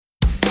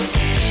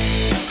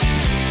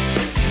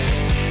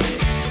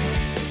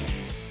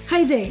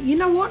Hey there, you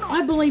know what?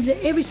 I believe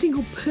that every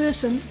single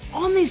person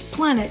on this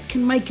planet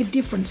can make a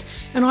difference.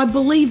 And I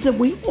believe that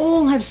we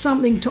all have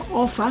something to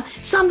offer,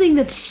 something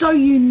that's so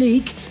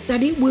unique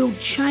that it will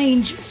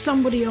change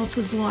somebody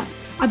else's life.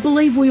 I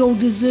believe we all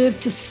deserve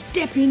to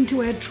step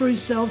into our true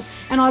selves.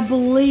 And I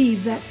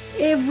believe that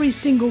every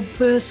single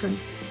person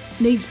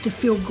needs to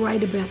feel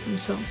great about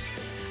themselves.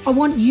 I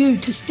want you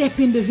to step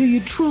into who you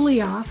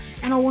truly are,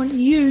 and I want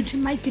you to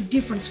make a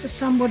difference for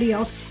somebody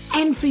else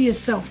and for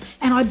yourself.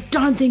 And I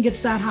don't think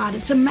it's that hard.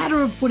 It's a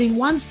matter of putting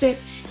one step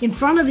in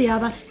front of the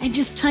other and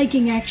just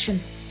taking action.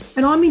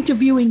 And I'm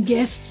interviewing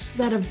guests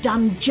that have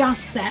done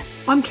just that.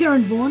 I'm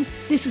Karen Vaughan.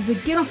 This is the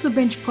Get Off the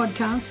Bench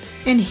podcast,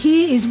 and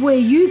here is where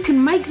you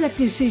can make that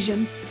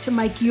decision to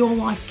make your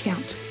life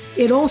count.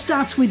 It all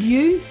starts with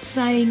you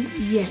saying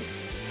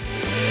yes.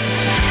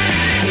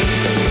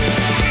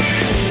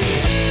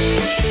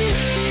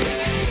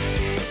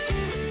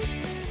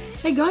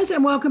 Hey guys,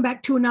 and welcome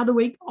back to another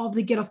week of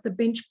the Get Off the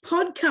Bench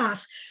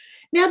podcast.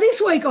 Now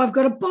this week I've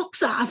got a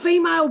boxer, a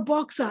female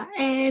boxer,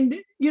 and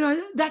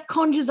that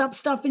conjures up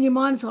stuff in your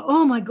mind. It's like,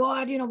 oh my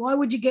God, why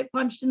would you get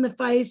punched in the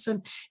face?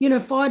 And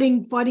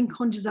fighting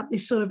conjures up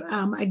this sort of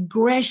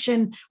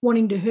aggression,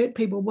 wanting to hurt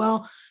people.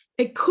 Well,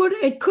 it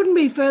couldn't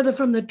be further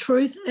from the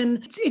truth,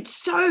 and it's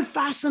so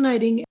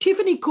fascinating.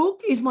 Tiffany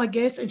Cook is my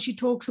guest, and she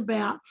talks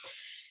about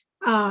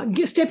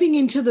stepping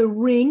into the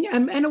ring,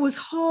 and it was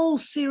a whole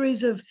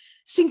series of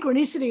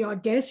synchronicity, I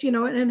guess,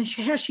 and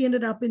how she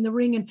ended up in the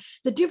ring and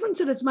the difference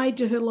that it's made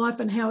to her life,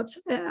 and how it's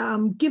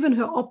given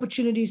her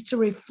opportunities to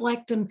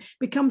reflect and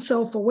become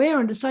self-aware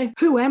and to say,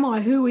 who am I?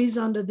 Who is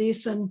under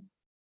this? And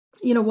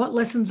what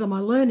lessons am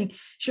I learning?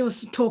 She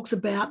also talks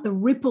about the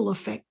ripple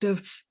effect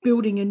of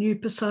building a new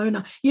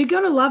persona. You're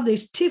going to love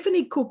this.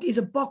 Tiffany Cook is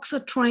a boxer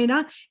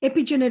trainer,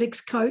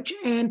 epigenetics coach,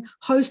 and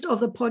host of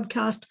the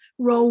podcast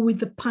Roll with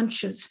the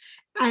Punches.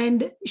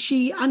 And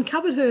she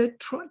uncovered her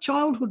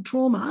childhood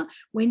trauma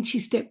when she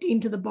stepped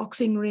into the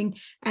boxing ring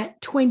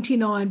at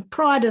 29.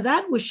 Prior to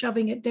that, was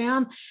shoving it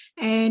down.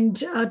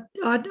 And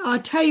I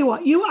tell you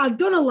what, you are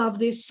going to love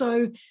this.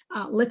 So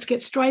let's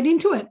get straight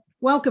into it.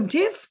 Welcome,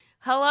 Tiff.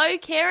 Hello,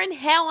 Karen.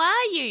 How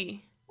are you?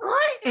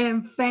 I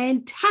am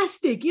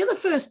fantastic. You're the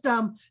first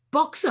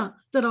boxer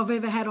that I've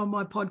ever had on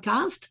my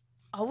podcast.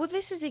 Oh, well,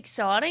 this is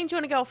exciting. Do you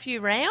want to go a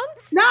few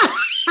rounds? No.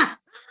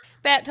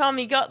 About time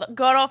you got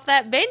off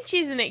that bench,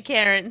 isn't it,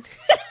 Karen?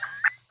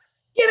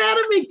 Get out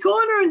of my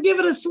corner and give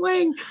it a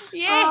swing.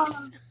 Yes.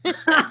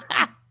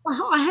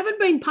 I haven't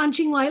been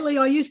punching lately.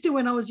 I used to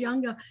when I was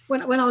younger,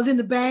 when I was in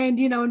the band,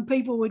 and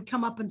people would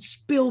come up and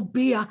spill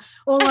beer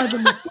all over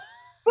my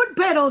foot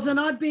pedals, and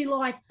I'd be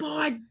like,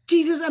 by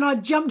Jesus, and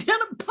I'd jump down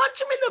and punch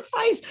them in the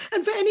face.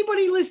 And for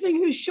anybody listening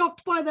who's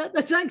shocked by that,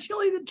 that's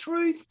actually the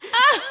truth.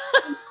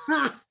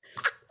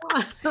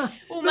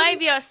 Well,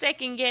 maybe I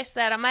second guess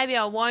that, or maybe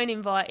I won't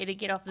invite you to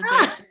get off the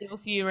bench and do a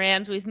few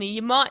rounds with me.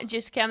 You might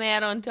just come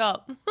out on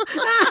top.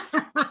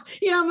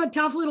 Yeah, I'm a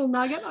tough little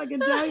nugget, I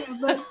can tell you,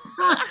 but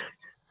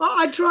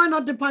I try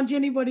not to punch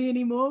anybody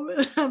anymore.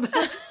 I've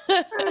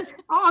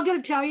got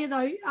to tell you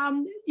though,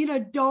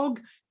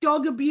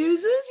 dog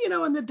abusers,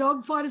 and the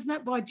dog fighters and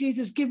that, by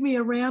Jesus, give me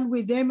a round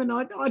with them, and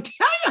I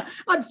tell you,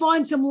 I'd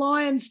find some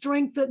lion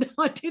strength that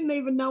I didn't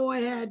even know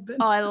I had.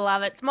 But I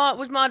love it. It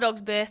was my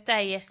dog's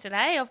birthday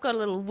yesterday. I've got a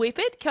little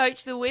whippet,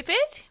 Coach the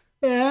Whippet.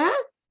 Yeah?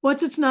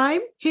 What's its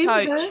name? Him,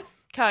 Coach. her?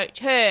 Coach,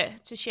 her,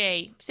 it's a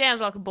she.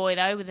 Sounds like a boy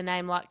though with a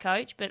name like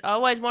Coach, but I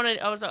was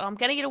like, I'm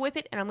going to get a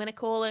whippet and I'm going to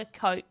call her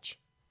Coach.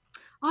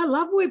 I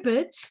love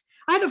whippets.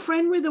 I had a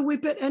friend with a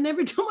whippet, and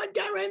every time I'd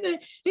go around there,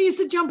 he used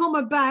to jump on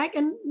my back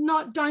and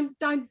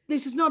don't.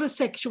 This is not a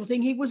sexual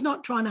thing. He was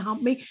not trying to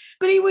hump me,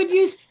 but he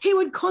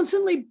would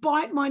constantly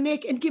bite my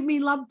neck and give me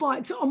love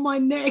bites on my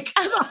neck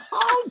the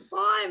whole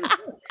time.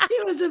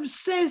 He was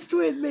obsessed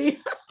with me.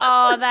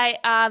 Oh, they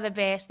are the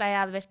best. They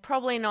are the best.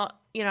 Probably not,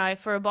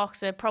 for a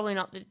boxer, probably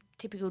not the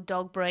typical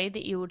dog breed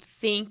that you would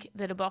think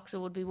that a boxer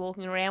would be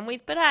walking around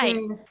with. But hey,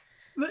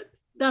 but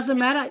doesn't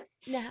matter.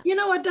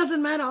 No. It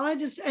doesn't matter.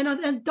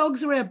 And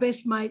dogs are our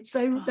best mates.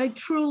 They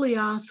truly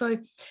are. So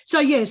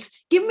yes,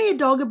 give me a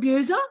dog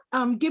abuser,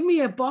 give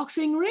me a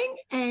boxing ring,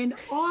 and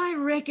I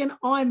reckon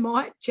I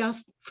might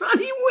just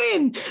bloody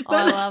win.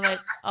 But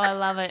I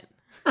love it.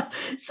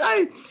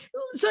 So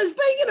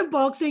speaking of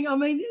boxing, I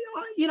mean,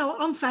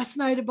 I'm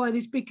fascinated by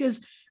this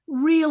because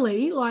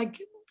really,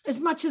 like, as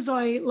much as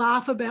I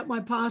laugh about my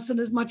past and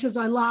as much as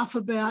I laugh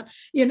about,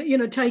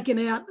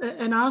 taking out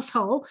an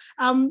asshole,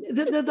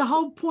 the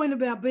whole point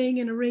about being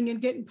in a ring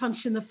and getting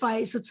punched in the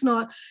face, it's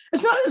not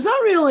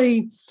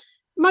really,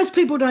 most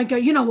people don't go,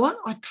 you know what,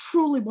 I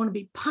truly want to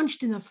be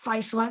punched in the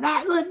face like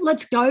that.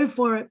 Let's go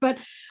for it. But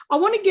I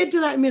want to get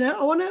to that in a minute.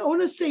 I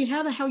want to see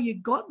how the hell you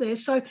got there.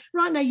 So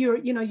right now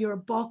you're a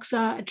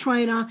boxer, a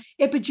trainer,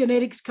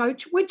 epigenetics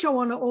coach, which I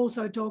want to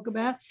also talk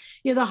about.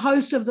 You're the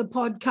host of the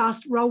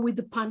podcast Roll with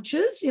the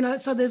Punches.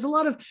 So there's a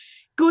lot of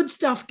good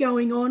stuff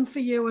going on for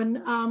you,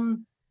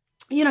 and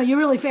you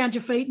really found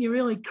your feet and you're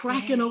really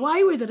cracking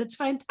away with it. It's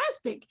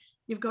fantastic.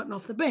 You've gotten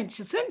off the bench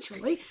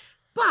essentially.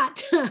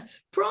 But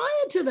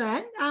prior to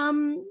that,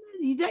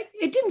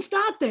 it didn't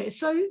start there.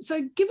 So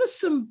give us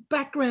some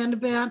background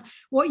about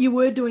what you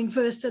were doing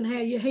first and how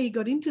you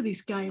got into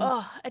this game.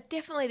 Oh, it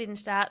definitely didn't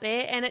start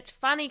there. And it's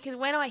funny because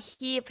when I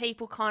hear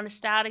people kind of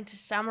starting to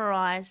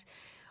summarise,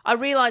 I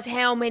realise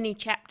how many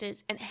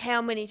chapters and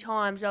how many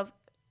times I've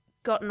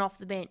gotten off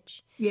the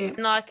bench. Yeah.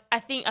 And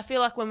I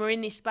feel like when we're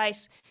in this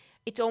space,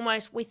 it's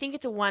almost, we think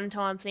it's a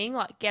one-time thing,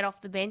 like get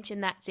off the bench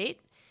and that's it.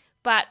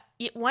 But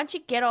once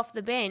you get off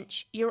the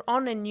bench, you're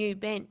on a new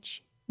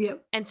bench.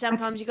 Yep. And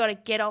sometimes you got to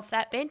get off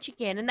that bench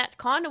again. And that's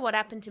kind of what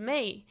happened to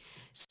me.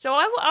 So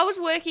I was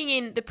working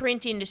in the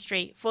print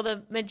industry for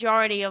the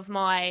majority of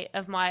my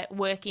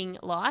working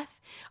life.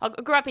 I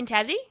grew up in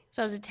Tassie,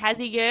 so I was a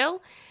Tassie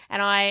girl.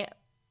 And I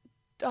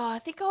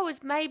think I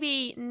was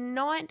maybe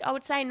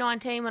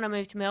 19 when I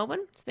moved to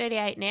Melbourne. It's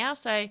 38 now,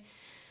 so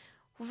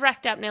we've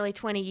racked up nearly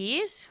 20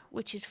 years,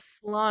 which has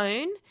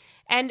flown.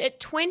 And at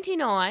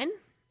 29,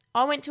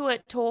 I went to a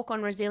talk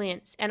on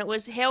resilience, and it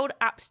was held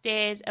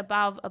upstairs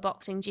above a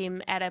boxing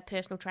gym at the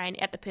Personal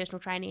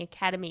Training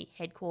Academy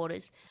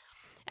headquarters.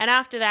 And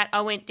after that,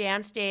 I went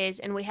downstairs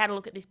and we had a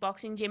look at this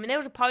boxing gym, and there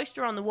was a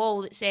poster on the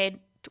wall that said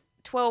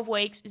 12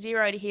 weeks,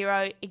 0 to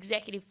hero,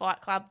 executive fight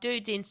club,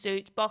 dudes in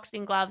suits,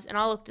 boxing gloves. And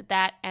I looked at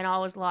that and I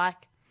was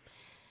like,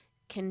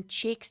 can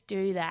chicks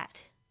do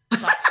that?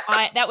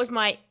 Like, that was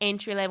my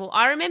entry level.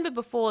 I remember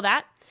before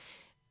that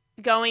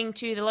going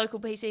to the local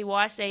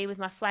PCYC with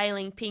my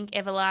flailing pink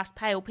Everlast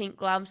pale pink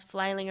gloves,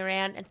 flailing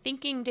around and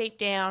thinking deep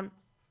down,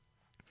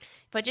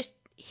 if I just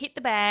hit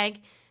the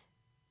bag,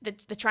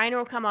 the trainer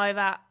will come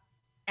over,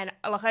 and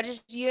like I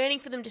just yearning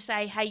for them to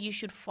say, hey, you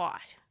should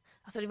fight.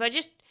 I thought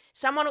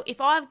if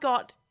I've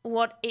got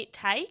what it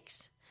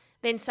takes,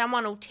 then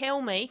someone will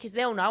tell me, because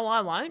they'll know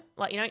I won't.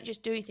 Like, you don't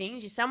just do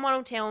things. Someone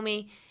will tell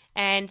me,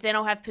 and then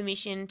I'll have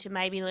permission to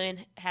maybe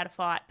learn how to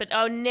fight. But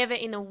I never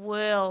in the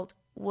world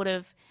would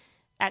have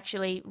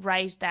actually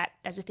raised that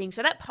as a thing.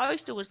 So that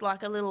poster was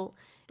like a little,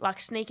 like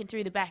sneaking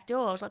through the back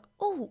door. I was like,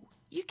 oh,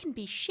 you can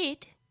be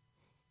shit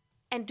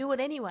and do it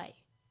anyway.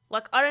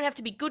 Like, I don't have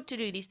to be good to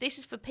do this. This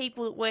is for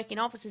people that work in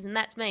offices, and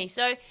that's me.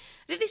 So I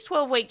did this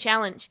 12-week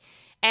challenge.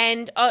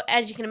 And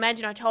as you can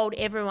imagine, I told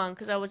everyone,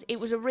 because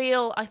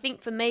I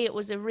think for me, it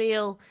was a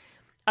real,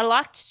 I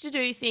liked to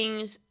do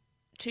things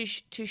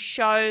to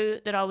show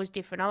that I was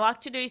different. I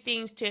liked to do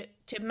things to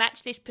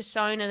match this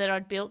persona that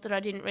I'd built that I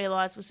didn't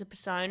realise was a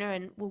persona,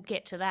 and we'll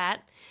get to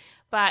that.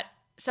 But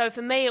so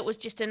for me, it was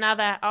just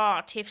another,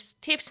 Tiff's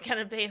going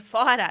to be a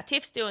fighter.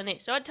 Tiff's doing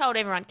this. So I told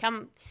everyone,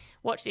 come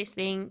watch this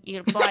thing.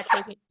 You're going to buy a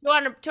ticket.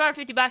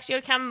 $250. You got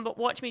to come and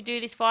watch me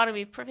do this fight. It'll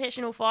be a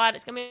professional fight.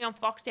 It's going to be on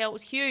Foxtel. It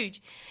was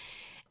huge.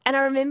 And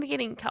I remember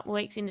getting a couple of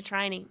weeks into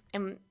training,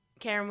 and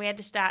Karen, we had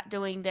to start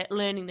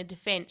learning the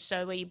defence.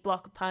 So where you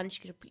block a punch,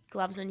 you got to put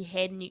gloves on your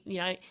head,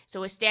 and so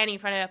we're standing in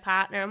front of our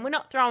partner, and we're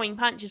not throwing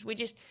punches. We're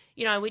just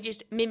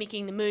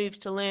mimicking the moves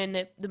to learn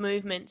the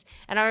movements.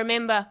 And I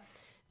remember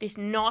this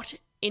knot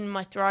in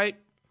my throat,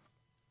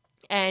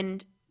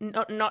 and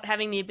not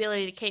having the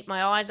ability to keep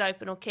my eyes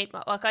open or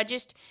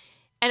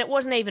and it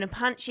wasn't even a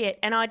punch yet.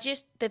 And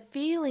the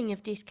feeling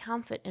of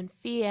discomfort and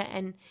fear,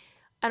 and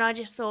I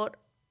just thought,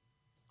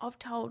 I've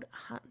told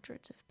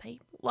hundreds of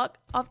people. Like,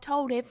 I've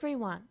told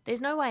everyone. There's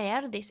no way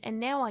out of this, and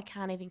now I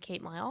can't even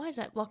keep my eyes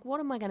open. Like,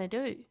 what am I going to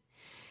do?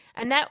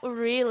 And that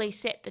really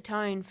set the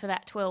tone for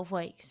that 12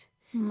 weeks.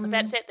 Mm. Like,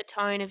 that set the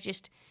tone of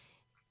just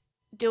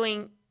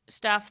doing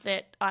stuff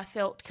that I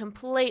felt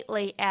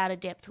completely out of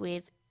depth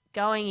with,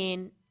 going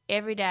in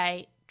every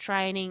day,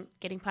 training,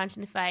 getting punched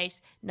in the face,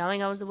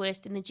 knowing I was the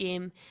worst in the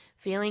gym,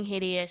 feeling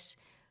hideous,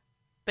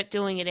 but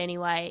doing it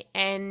anyway.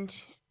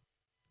 And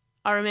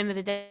I remember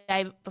the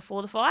day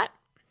before the fight,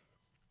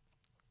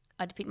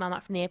 I had to pick Mum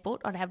up from the airport.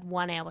 I'd have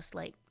 1 hour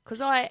sleep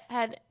because I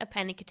had a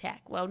panic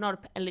attack. Well,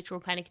 not a literal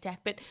panic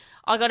attack, but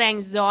I got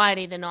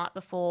anxiety the night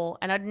before,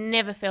 and I'd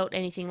never felt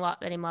anything like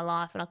that in my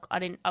life.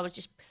 And I was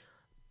just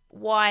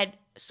wide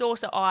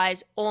saucer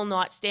eyes all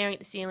night, staring at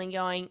the ceiling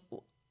going,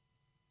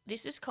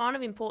 this is kind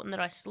of important that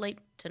I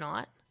sleep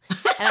tonight.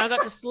 And I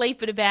got to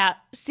sleep at about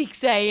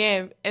 6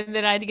 a.m. and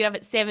then I had to get up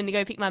at 7 to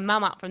go pick my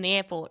mum up from the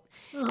airport.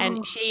 Oh.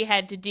 And she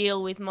had to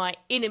deal with my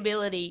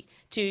inability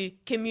to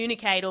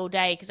communicate all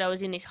day because I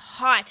was in this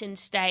heightened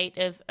state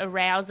of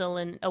arousal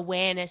and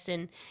awareness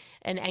and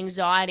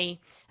anxiety.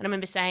 And I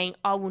remember saying,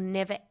 I will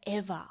never,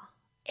 ever,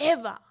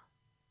 ever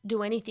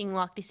do anything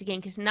like this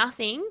again, because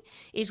nothing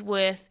is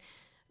worth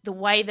the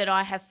way that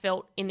I have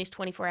felt in this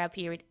 24-hour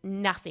period.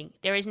 Nothing.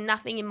 There is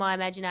nothing in my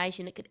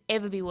imagination that could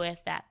ever be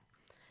worth that.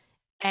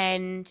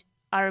 And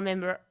I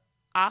remember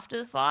after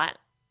the fight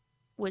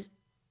was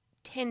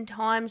 10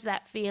 times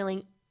that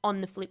feeling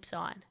on the flip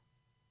side.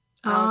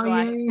 I was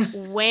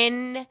like,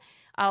 when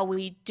are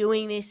we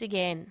doing this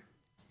again?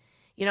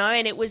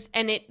 And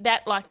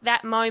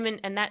that moment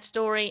and that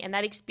story and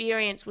that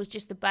experience was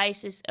just the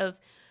basis of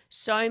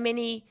so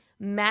many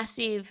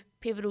massive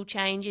pivotal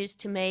changes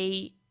to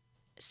me,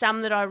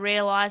 some that I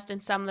realised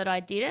and some that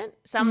I didn't,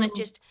 some that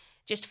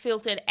just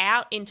filtered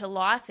out into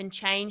life and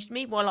changed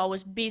me while I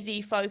was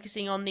busy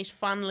focusing on this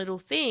fun little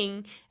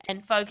thing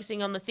and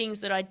focusing on the things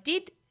that I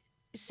did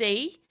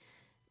see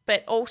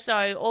but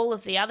also all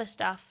of the other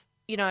stuff,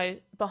 you know,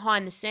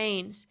 behind the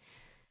scenes,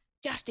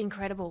 just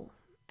incredible.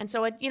 And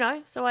so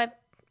I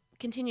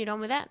continued on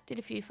with that, did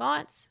a few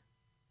fights,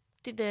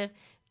 so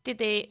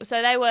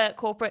they were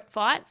corporate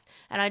fights,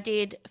 and I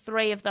did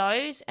 3 of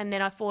those, and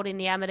then I fought in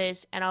the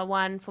amateurs, and I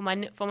won for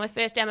my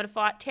first amateur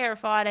fight.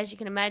 Terrified, as you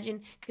can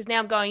imagine, because now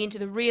I'm going into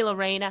the real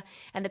arena,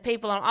 and the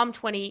people I'm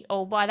 20,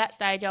 or by that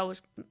stage I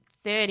was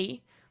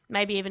 30,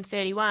 maybe even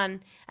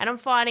 31, and I'm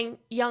fighting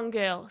young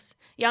girls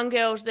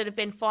that have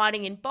been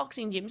fighting in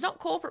boxing gyms, not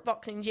corporate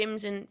boxing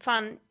gyms and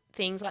fun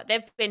things. Like,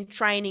 they've been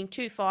training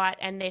to fight,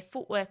 and their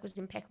footwork was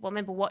impeccable. I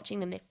remember watching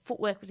them, their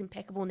footwork was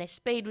impeccable and their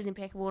speed was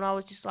impeccable, and I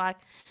was just like,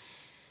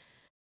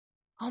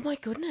 oh my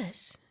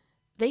goodness,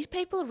 these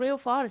people are real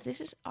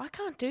fighters. I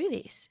can't do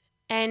this.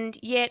 And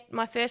yet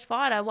my first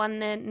fight, I won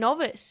the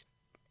novice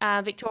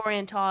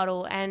Victorian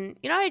title, and,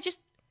 you know, just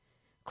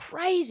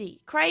crazy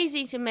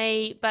to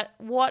me, but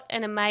what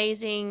an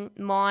amazing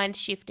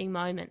mind-shifting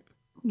moment.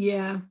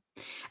 Yeah.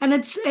 And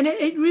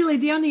it really,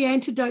 the only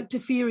antidote to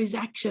fear is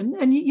action.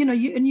 And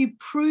you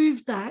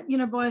proved that,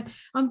 by,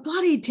 I'm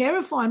bloody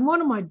terrifying.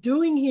 What am I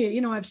doing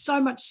here? I have so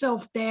much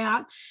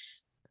self-doubt.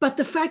 But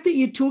the fact that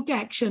you took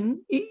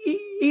action,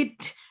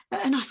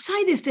 and I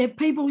say this to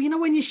people,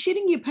 when you're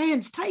shitting your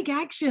pants, take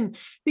action,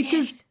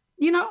 because,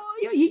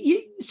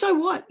 yes. So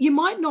what? It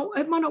might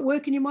not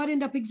work, and you might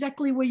end up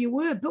exactly where you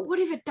were. But what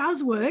if it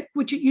does work,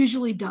 which it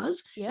usually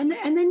does? Yep.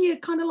 And then you're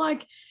kind of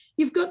like,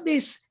 you've got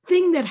this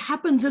thing that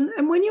happens.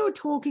 And when you were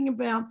talking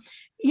about,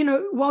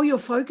 while you're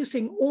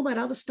focusing, all that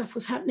other stuff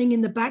was happening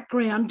in the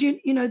background,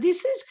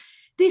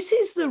 this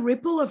is the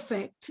ripple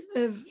effect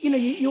of,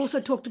 you also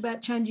talked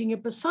about changing your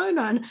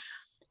persona. And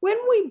when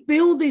we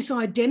build this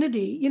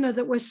identity,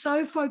 that we're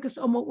so focused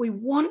on what we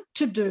want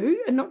to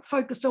do and not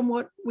focused on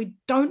what we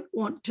don't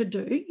want to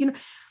do,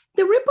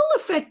 the ripple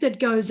effect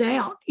that goes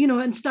out,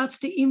 and starts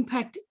to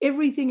impact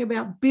everything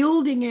about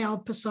building our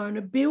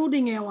persona,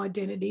 building our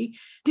identity,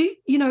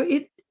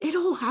 it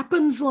all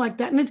happens like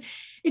that. And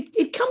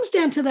it comes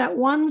down to that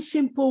one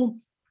simple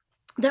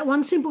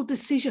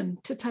decision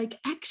to take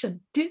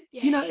action.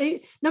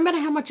 Yes. No matter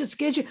how much it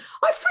scares you.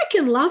 I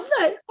freaking love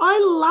that. I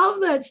love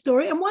that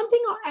story. And one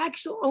thing I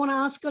want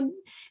to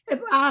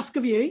ask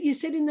of you, you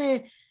said in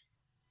there,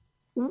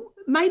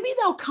 maybe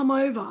they'll come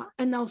over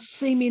and they'll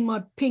see me in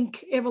my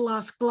pink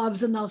Everlast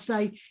gloves and they'll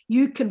say,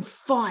 you can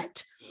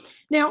fight.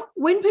 Now,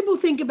 when people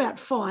think about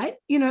fight,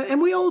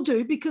 and we all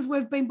do, because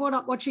we've been brought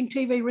up watching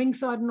TV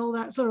ringside and all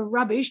that sort of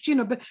rubbish,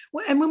 and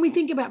when we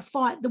think about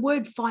fight, the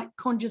word fight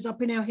conjures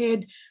up in our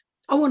head,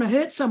 I want to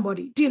hurt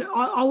somebody.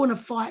 I want to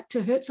fight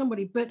to hurt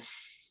somebody. But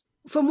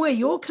from where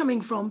you're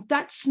coming from,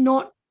 that's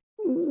not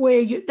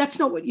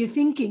what you're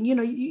thinking.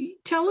 You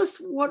tell us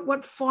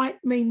what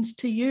fight means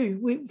to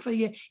you for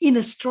your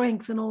inner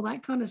strength and all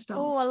that kind of stuff.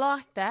 Oh, I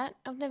like that.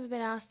 I've never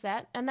been asked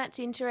that. And that's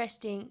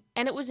interesting.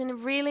 And it was a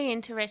really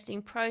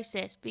interesting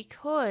process,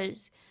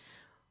 because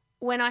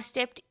when I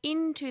stepped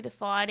into the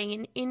fighting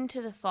and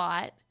into the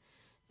fight,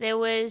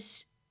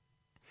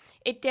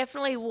 it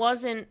definitely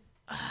wasn't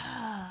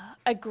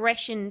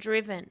aggression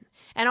driven.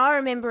 And I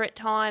remember at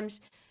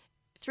times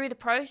through the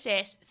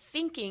process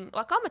thinking,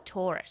 like, I'm a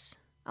Taurus,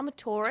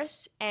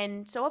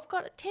 and so I've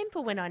got a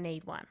temper when I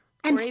need one,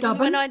 and or stubborn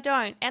even when I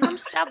don't, and I'm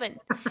stubborn.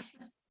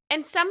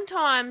 And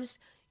sometimes,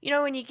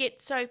 when you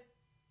get so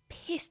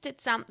pissed at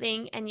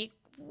something and you're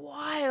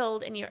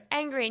wild and you're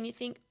angry and you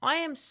think, I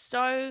am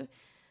so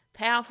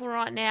powerful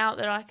right now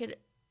that I could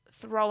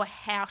throw a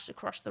house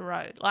across the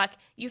road. Like,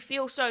 you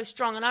feel so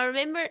strong. And I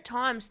remember at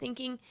times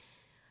thinking,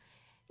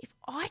 if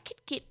I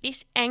could get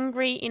this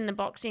angry in the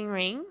boxing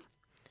ring,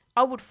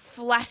 I would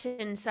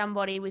flatten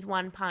somebody with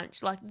one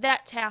punch. Like,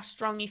 that's how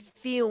strong you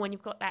feel when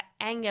you've got that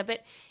anger.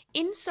 But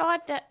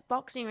inside that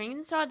boxing ring,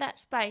 inside that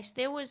space,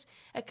 there was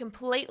a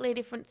completely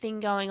different thing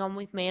going on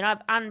with me. And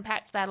I've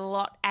unpacked that a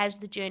lot as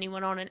the journey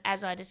went on and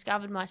as I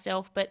discovered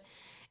myself. But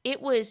there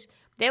was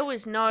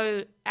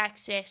no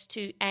access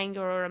to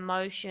anger or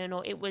emotion,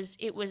 or there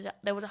was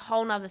a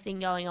whole nother thing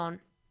going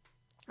on.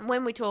 And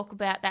when we talk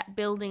about that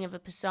building of a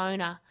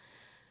persona,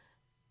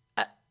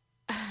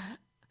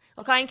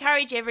 look, I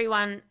encourage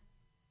everyone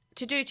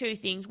to do 2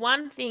 things.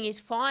 One thing is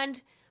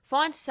find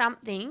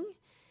something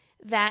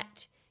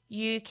that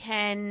you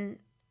can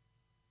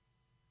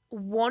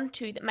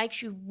that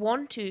makes you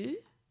want to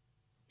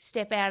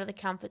step out of the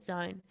comfort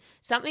zone.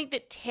 Something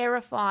that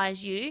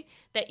terrifies you,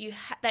 that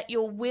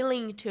you're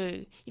willing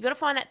to. You've got to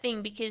find that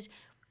thing, because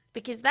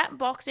that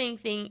boxing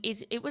thing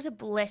it was a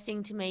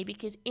blessing to me,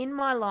 because in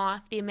my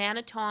life, the amount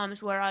of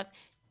times where I've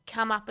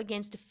come up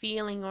against a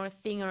feeling or a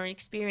thing or an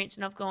experience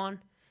and I've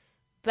gone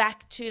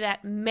back to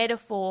that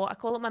metaphor, I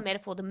call it my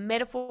metaphor, the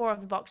metaphor of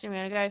the boxing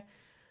ring, and I go,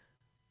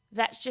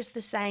 that's just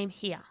the same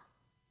here.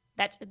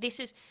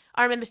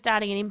 I remember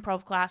starting an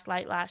improv class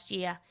late last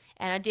year,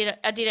 and I did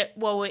it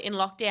while we're in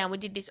lockdown. We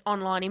did this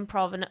online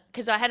improv, and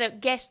because I had a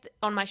guest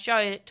on my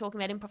show talking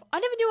about improv, I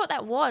never knew what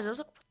that was. I was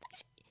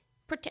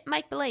like,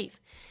 make believe.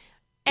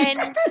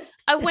 And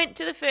I went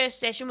to the first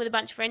session with a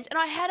bunch of friends and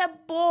I had a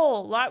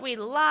ball. Like, we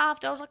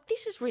laughed. I was like,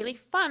 this is really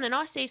fun. And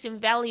I see some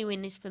value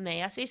in this for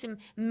me. I see some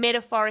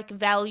metaphoric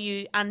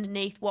value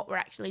underneath what we're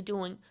actually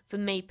doing for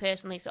me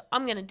personally. So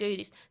I'm going to do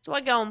this. So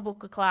I go and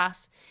book a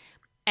class.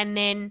 And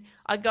then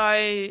I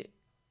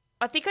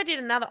think I did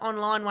another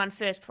online one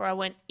first before I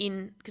went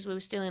in, because we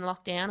were still in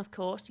lockdown, of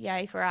course.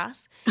 Yay for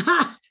us.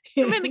 I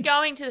remember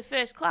going to the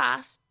first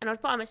class and I was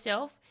by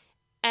myself.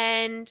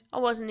 And I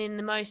wasn't in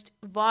the most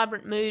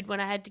vibrant mood when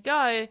I had to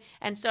go,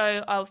 and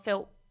so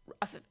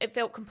it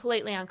felt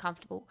completely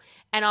uncomfortable.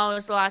 And I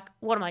was like,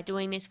 "What am I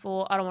doing this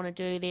for? I don't want to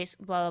do this."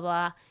 Blah blah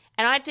blah.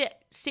 And I had to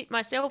sit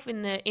myself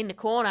in the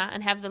corner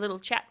and have the little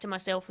chat to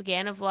myself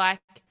again of like,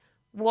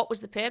 what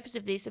was the purpose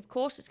of this? Of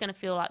course, it's going to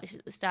feel like this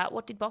at the start.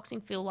 What did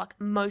boxing feel like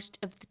most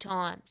of the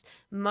times?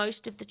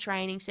 Most of the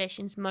training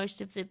sessions,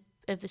 most of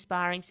the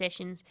sparring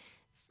sessions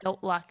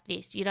felt like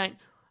this. You don't.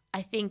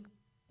 I think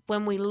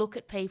when we look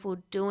at people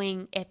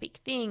doing epic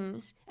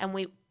things and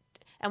we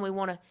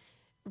want to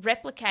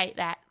replicate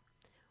that,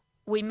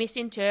 we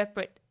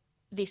misinterpret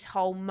this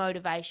whole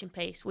motivation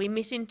piece. We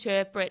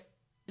misinterpret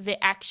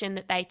the action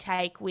that they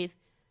take with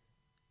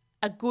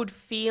a good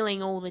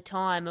feeling all the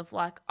time of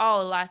like,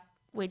 oh, like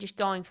we're just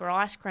going for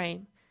ice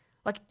cream.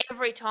 Like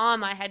every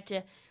time I had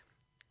to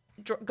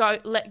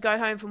go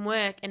home from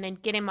work and then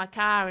get in my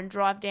car and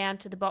drive down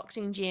to the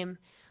boxing gym,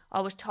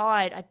 I was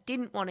tired. I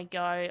didn't want to go.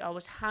 I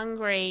was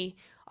hungry.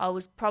 I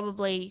was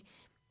probably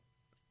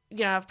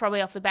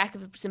off the back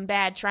of some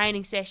bad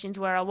training sessions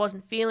where I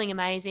wasn't feeling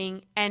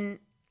amazing. And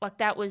like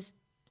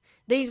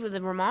these were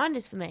the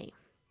reminders for me.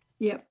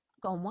 Yep.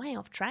 Gone way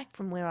off track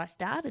from where I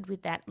started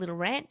with that little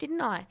rant,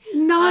 didn't I?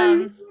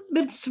 No,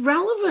 but it's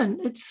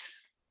relevant.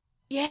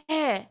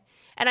 Yeah.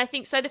 And I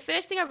think so. The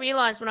first thing I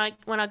realized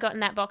when I got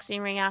in that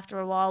boxing ring after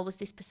a while was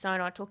this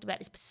persona. I talked about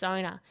this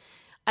persona,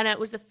 and it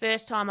was the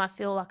first time I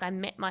feel like I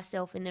met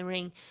myself in the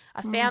ring.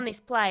 I found this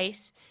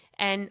place.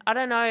 And I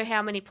don't know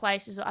how many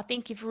places. I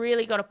think you've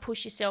really got to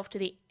push yourself to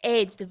the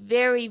edge, the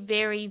very,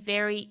 very,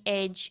 very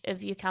edge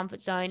of your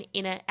comfort zone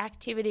in an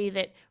activity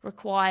that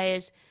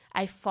requires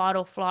a fight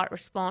or flight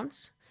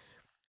response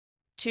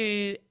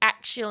to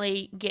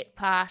actually get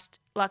past.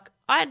 Like,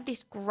 I had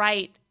this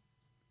great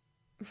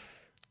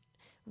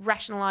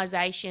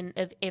rationalization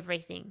of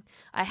everything.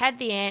 I had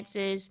the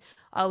answers.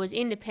 I was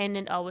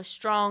independent. I was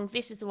strong.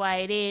 This is the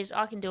way it is.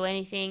 I can do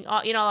anything.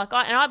 And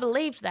I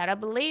believed that. I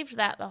believed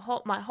that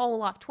my whole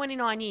life,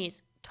 29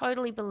 years,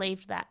 totally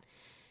believed that.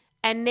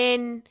 And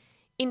then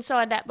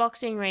inside that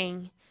boxing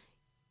ring,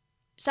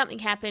 something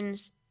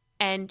happens,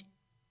 and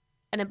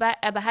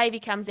a behavior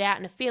comes out,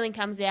 and a feeling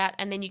comes out,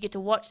 and then you get to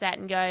watch that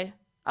and go,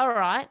 all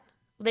right,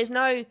 well, there's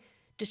no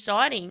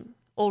deciding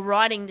or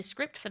writing the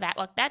script for that.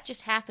 Like, that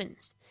just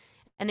happens.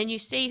 And then you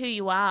see who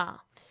you are.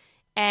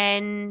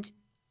 And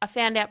I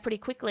found out pretty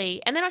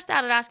quickly. And then I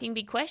started asking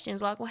big questions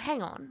like, well,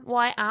 hang on,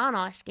 why aren't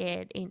I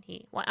scared in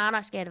here? Why aren't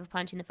I scared of a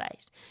punch in the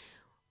face?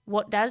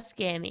 What does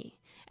scare me?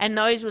 And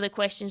those were the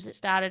questions that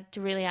started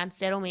to really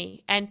unsettle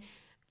me. And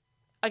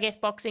I guess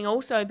boxing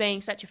also being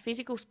such a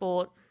physical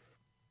sport,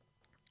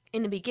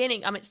 in the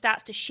beginning, it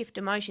starts to shift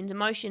emotions.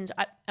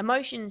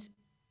 Emotions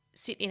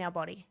sit in our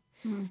body.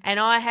 And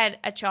I had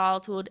a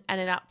childhood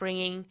and an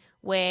upbringing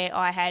where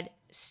I had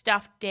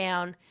stuffed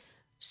down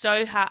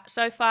so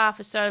far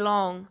for so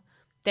long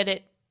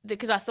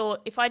because I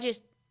thought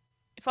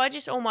I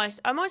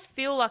almost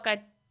feel like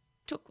I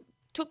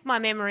took my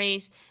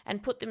memories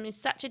and put them in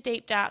such a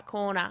deep dark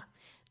corner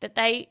that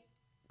they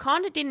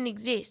kind of didn't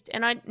exist.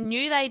 And I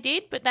knew they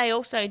did, but they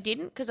also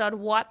didn't, because I'd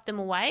wiped them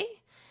away.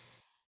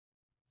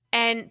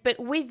 But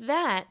with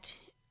that,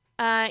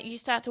 you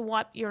start to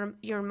wipe your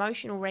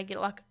emotional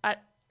regular. Like,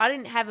 I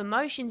didn't have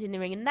emotions in the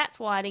ring, and that's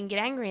why I didn't get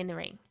angry in the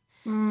ring.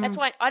 That's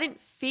why I didn't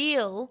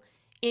feel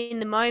in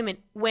the moment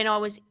when I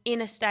was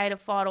in a state of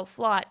fight or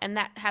flight, and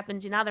that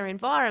happens in other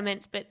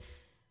environments. But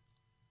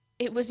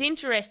it was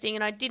interesting,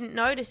 and I didn't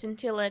notice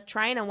until a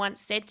trainer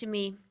once said to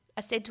me,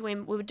 I said to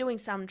him, we were doing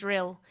some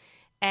drill,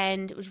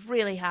 and it was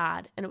really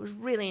hard, and it was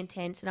really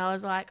intense, and I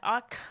was like,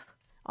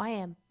 I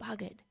am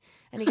buggered.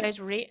 And he goes,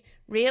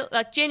 real,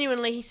 like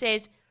genuinely, he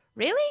says,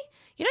 really?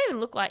 You don't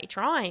even look like you're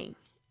trying.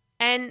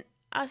 And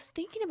I was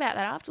thinking about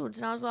that afterwards,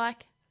 and I was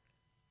like,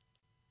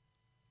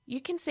 you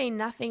can see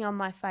nothing on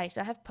my face.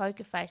 I have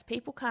poker face.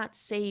 People can't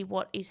see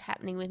what is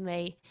happening with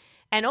me.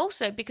 And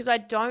also because I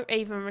don't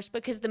even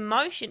respect,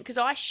 because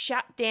I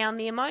shut down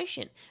the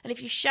emotion. And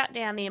if you shut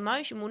down the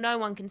emotion, well, no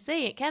one can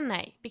see it, can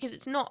they? Because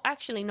it's not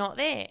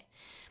there.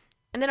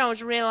 And then I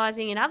was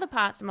realizing in other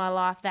parts of my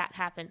life that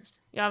happens.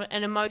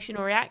 An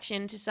emotional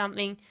reaction to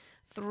something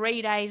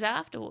 3 days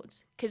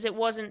afterwards, because it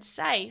wasn't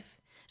safe.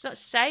 It's not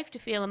safe to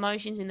feel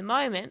emotions in the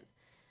moment.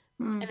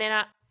 And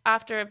then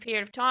after a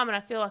period of time, and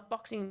I feel like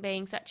boxing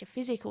being such a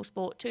physical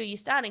sport too, you're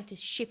starting to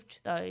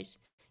shift those.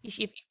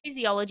 Your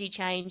physiology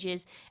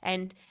changes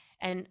and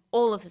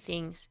all of the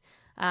things.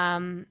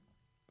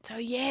 So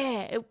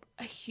yeah,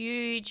 a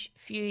huge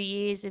few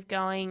years of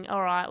going,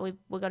 all right,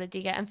 we've got to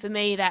dig out. And for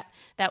me,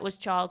 that was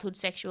childhood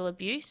sexual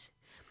abuse.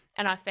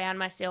 And I found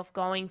myself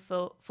going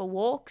for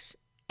walks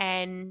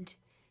and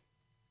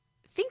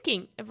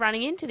thinking of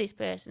running into this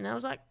person. And I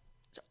was like,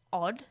 it's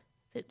odd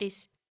that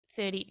this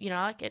 30,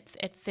 like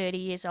at 30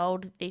 years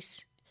old,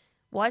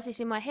 why is this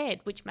in my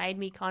head? Which made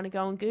me kind of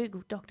go and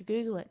Dr.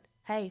 Google it.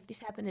 Hey, if this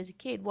happened as a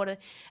kid,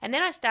 and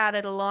then I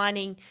started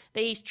aligning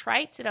these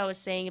traits that I was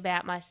seeing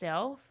about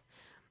myself,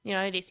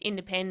 this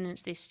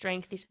independence, this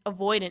strength, this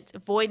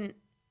avoidant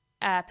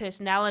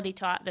personality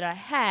type that I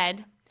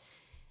had.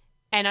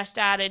 And I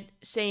started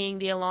seeing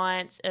the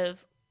alliance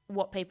of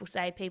what people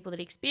say, people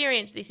that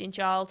experience this in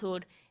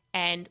childhood,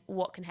 and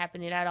what can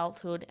happen in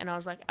adulthood. And I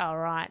was like, all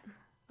right,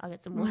 I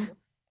got some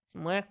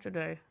work to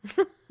do.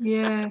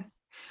 Yeah.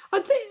 I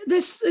think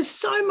there's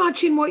so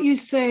much in what you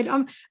said. I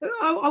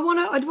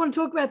want to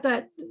talk about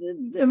that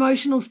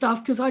emotional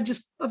stuff because I've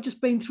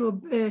just been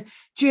through a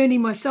journey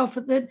myself.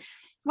 But that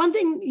one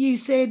thing you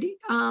said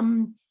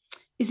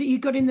is that you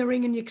got in the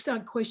ring and you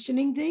start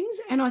questioning things.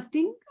 And I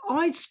think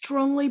I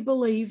strongly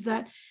believe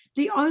that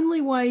the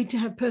only way to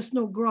have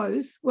personal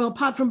growth, well,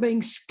 apart from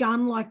being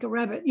scun like a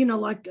rabbit,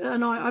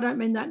 and I don't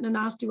mean that in a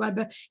nasty way,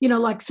 but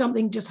like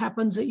something just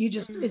happens that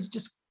it's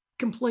just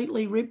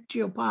completely ripped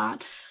you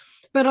apart.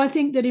 But I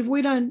think that if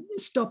we don't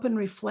stop and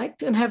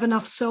reflect and have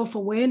enough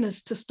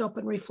self-awareness to stop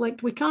and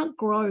reflect, we can't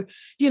grow,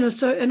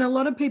 so, and a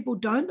lot of people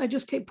don't, they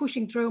just keep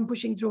pushing through and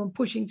pushing through and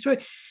pushing through.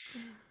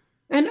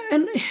 And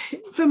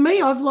for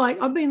me,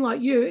 I've been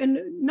like you,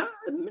 and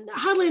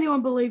hardly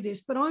anyone believe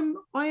this, but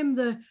I am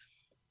the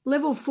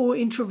level 4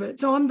 introvert.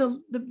 So I'm the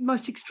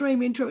most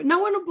extreme introvert. No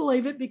one will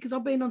believe it because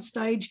I've been on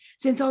stage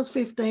since I was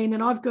 15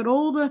 and I've got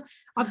all the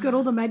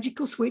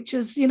magical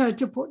switches,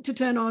 to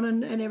turn on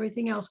and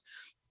everything else.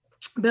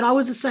 But I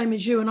was the same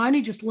as you, and I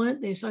only just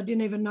learnt this. I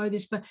didn't even know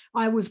this, but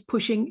I was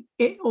pushing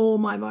all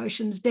my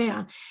emotions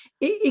down.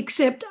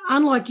 Except,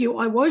 unlike you,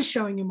 I was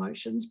showing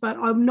emotions, but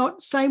I'm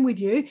not same with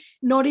you.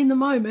 Not in the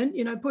moment,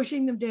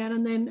 pushing them down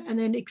and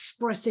then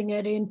expressing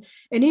it in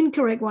an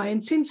incorrect way.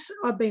 And since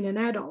I've been an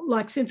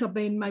adult, since I've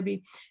been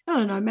maybe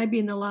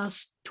in the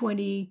last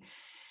 20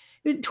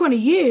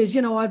 years,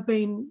 I've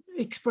been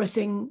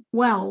expressing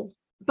well,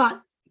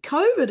 but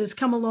COVID has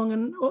come along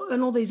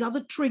and all these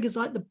other triggers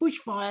like the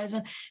bushfires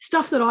and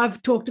stuff that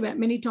I've talked about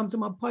many times on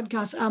my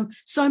podcast.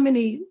 So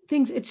many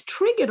things, it's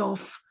triggered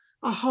off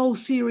a whole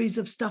series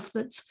of stuff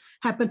that's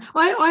happened.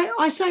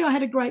 I say I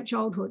had a great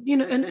childhood,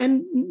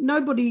 and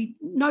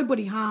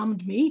nobody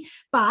harmed me,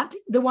 but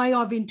the way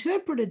I've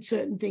interpreted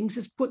certain things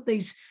has put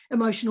these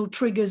emotional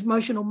triggers,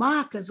 emotional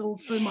markers all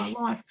through my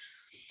life.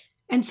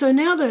 And so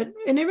now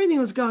and everything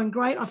was going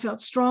great, I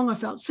felt strong, I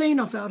felt seen,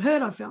 I felt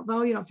heard, I felt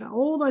valued, I felt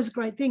all those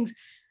great things.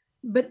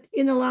 But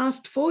in the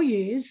last 4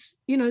 years,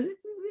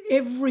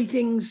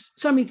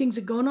 so many things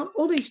have gone on.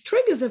 All these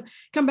triggers have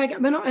come back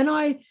up, and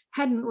I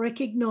hadn't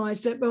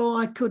recognized it. But all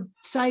I could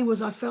say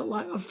was I felt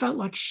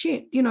like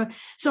shit,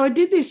 So I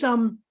did this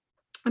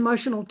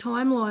emotional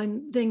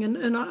timeline thing,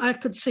 and I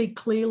could see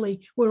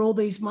clearly where all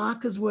these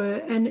markers were,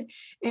 and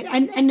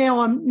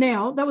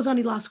now that was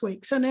only last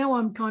week. So now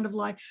I'm kind of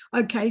like,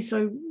 okay,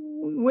 so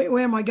where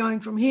am I going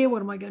from here?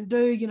 What am I going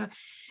to do?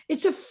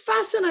 It's a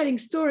fascinating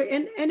story.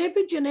 And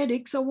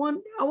epigenetics, I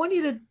want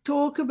you to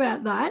talk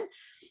about that.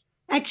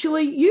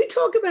 Actually, you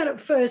talk about it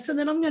first, and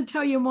then I'm going to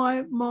tell you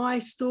my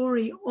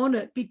story on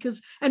it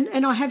because,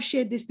 and I have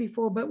shared this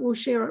before, but we'll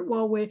share it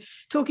while we're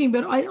talking.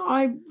 But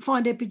I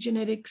find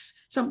epigenetics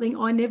something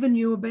I never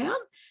knew about.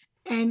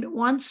 And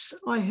once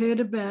I heard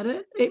about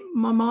it,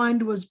 my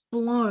mind was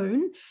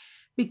blown,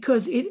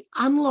 because it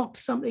unlocked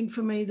something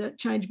for me that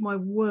changed my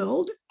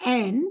world.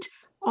 And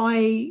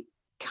I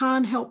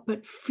can't help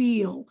but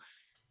feel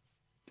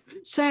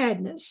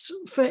sadness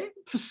for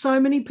so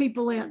many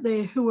people out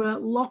there who are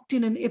locked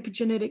in an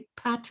epigenetic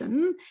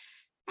pattern,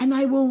 and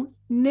they will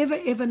never,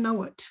 ever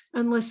know it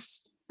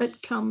unless it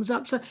comes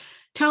up. So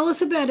tell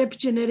us about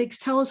epigenetics.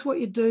 Tell us what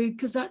you do,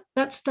 because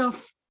that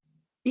stuff,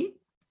 it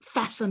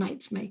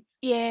fascinates me.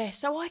 Yeah,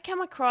 so I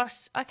come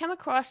across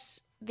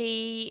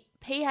the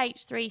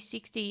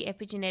PH360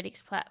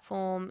 epigenetics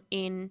platform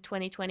in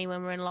 2020 when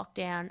we were in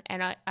lockdown,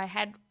 and I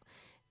had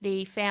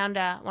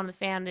one of the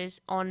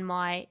founders on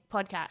my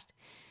podcast,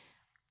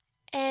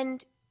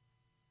 and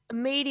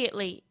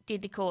immediately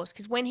did the course,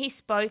 because when he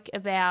spoke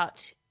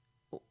about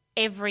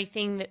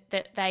everything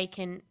that they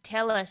can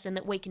tell us and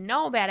that we can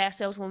know about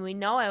ourselves when we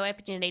know our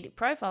epigenetic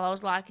profile, I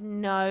was like,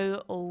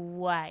 no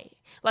way.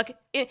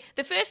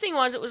 The first thing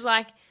was, it was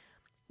like,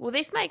 well,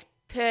 this makes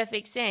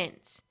perfect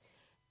sense.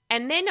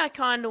 And then I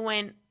kind of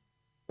went,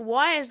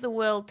 why has the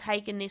world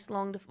taken this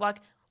long to,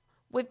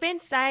 we've been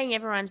saying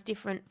everyone's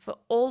different for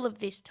all of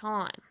this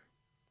time.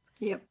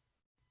 Yep.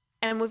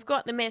 And we've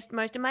got the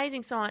most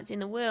amazing science in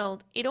the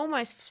world. It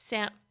almost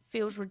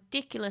feels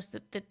ridiculous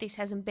that this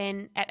hasn't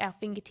been at our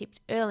fingertips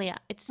earlier.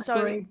 It's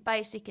so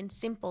basic and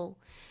simple.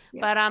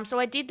 Yep. But so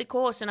I did the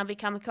course and I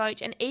become a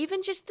coach. And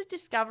even just the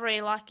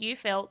discovery, like you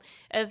felt,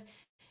 of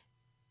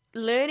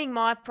learning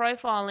my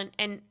profile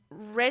and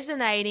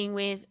resonating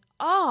with,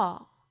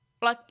 all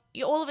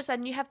of a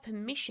sudden you have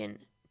permission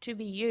to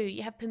be you.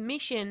 You have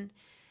permission.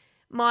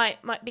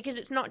 because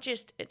it's not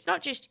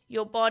just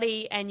your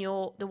body and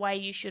the way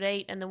you should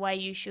eat and the way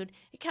you should,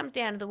 it comes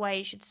down to the way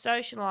you should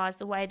socialize,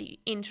 the way that you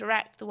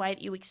interact, the way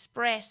that you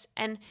express.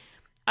 And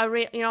I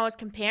was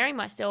comparing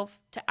myself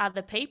to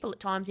other people at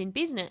times in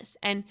business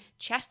and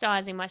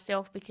chastising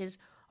myself because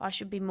I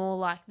should be more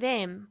like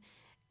them.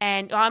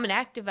 And I'm an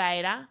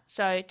activator,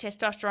 so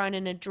testosterone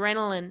and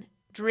adrenaline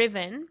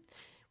driven,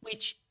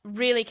 which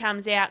really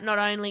comes out not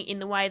only in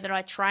the way that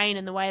I train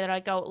and the way that I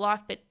go at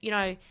life, but,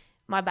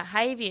 my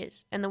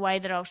behaviors and the way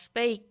that I'll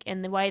speak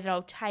and the way that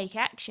I'll take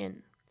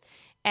action.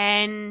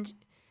 And,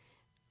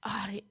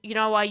 I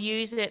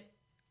use it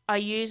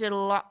a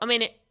lot. I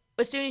mean,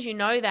 as soon as you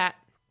know that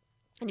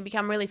and you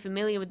become really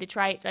familiar with the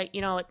traits,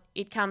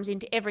 it comes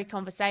into every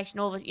conversation.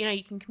 All of us,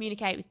 you can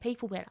communicate with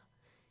people better.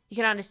 You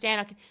can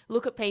understand. I can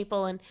look at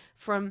people and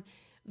from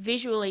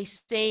visually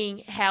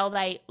seeing how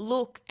they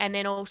look and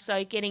then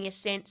also getting a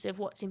sense of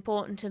what's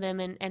important to them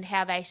and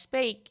how they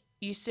speak,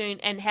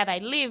 and how they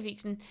live,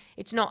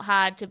 it's not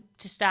hard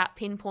to start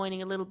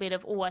pinpointing a little bit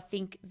of, I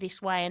think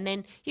this way. And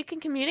then you can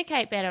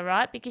communicate better,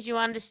 right? Because you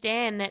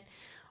understand that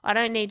I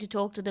don't need to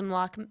talk to them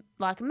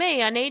like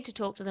me. I need to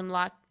talk to them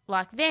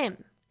like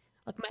them.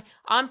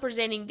 I'm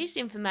presenting this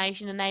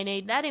information and they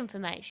need that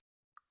information.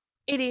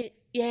 It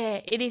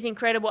is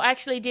incredible. I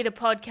actually did a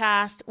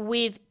podcast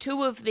with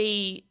two of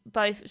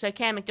so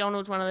Cam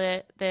McDonald's one of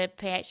the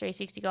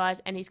PH360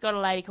 guys, and he's got a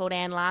lady called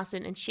Anne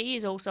Larson, and she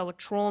is also a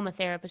trauma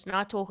therapist, and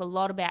I talk a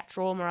lot about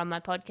trauma on my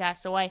podcast.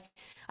 So I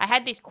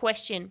had this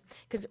question,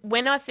 because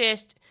when I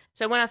first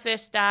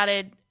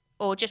started,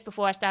 or just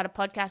before I started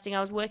podcasting,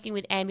 I was working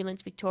with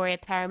Ambulance Victoria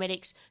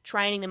paramedics,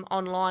 training them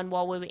online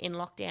while we were in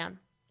lockdown.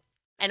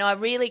 And I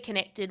really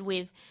connected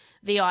with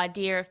the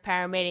idea of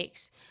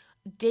paramedics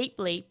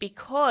deeply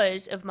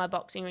because of my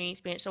boxing ring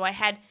experience. So I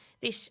had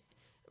this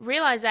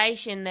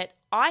realization that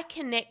I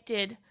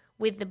connected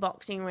with the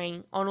boxing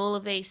ring on all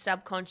of these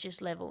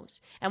subconscious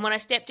levels. And when I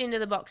stepped into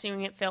the boxing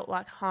ring, it felt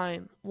like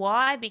home.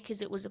 Why?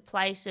 Because it was a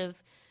place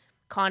of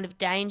kind of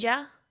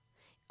danger.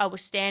 I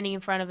was standing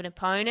in front of an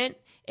opponent.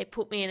 It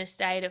put me in a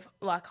state of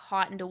like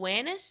heightened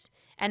awareness,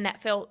 and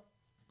that felt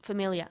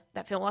familiar.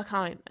 That felt like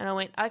home. And I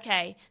went,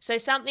 okay, so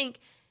something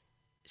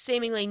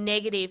seemingly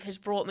negative has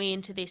brought me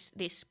into this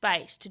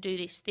space to do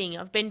this thing.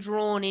 I've been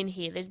drawn in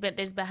here. There's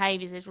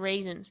behaviors, there's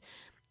reasons.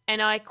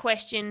 And I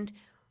questioned,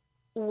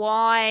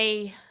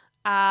 why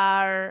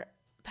are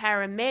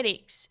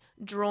paramedics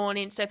drawn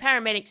in? So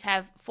paramedics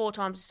have 4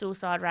 times the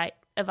suicide rate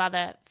of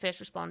other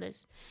first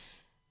responders.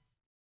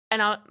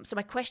 So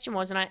my question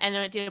was, and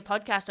I did a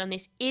podcast on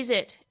this, is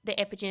it the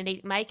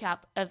epigenetic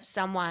makeup of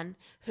someone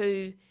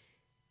who,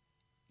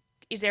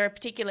 is there a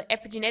particular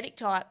epigenetic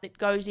type that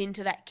goes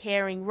into that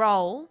caring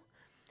role?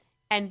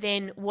 And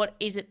then what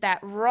is it, that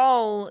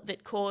role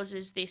that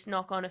causes this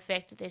knock-on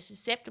effect that they're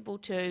susceptible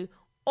to?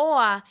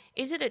 Or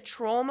is it a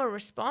trauma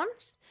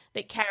response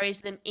that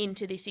carries them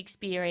into this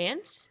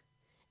experience?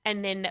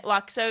 And then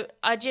so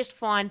I just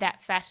find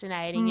that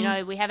fascinating.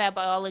 We have our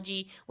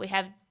biology, we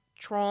have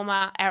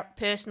trauma, our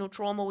personal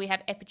trauma, we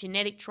have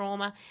epigenetic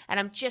trauma, and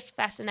I'm just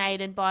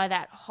fascinated by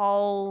that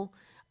whole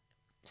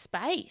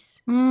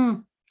space.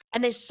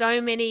 And there's so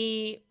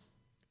many,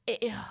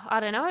 I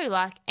don't know,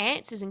 like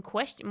answers and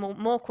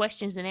more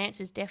questions than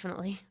answers,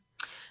 definitely.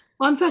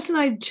 I'm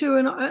fascinated too,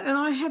 and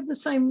I have the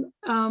same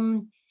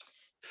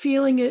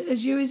feeling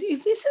as you. Is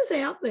if this is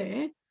out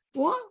there,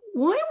 why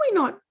are we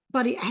not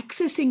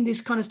accessing this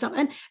kind of stuff?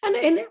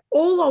 And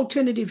all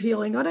alternative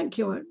healing, I don't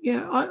care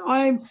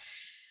what,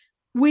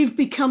 we've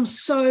become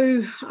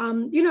so,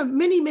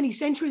 many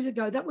centuries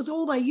ago, that was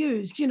all they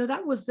used.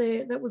 That was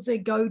their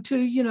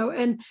go-to.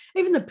 And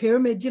even the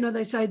pyramids,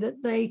 they say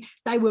that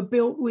they were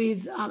built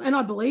with, and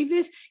I believe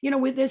this,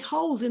 with there's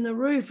holes in the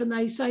roof, and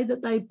they say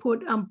that they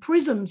put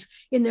prisms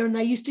in there, and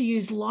they used to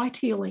use light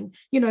healing,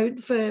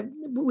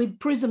 with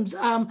prisms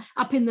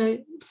up in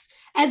the.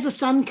 As the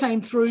sun came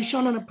through,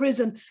 shone on a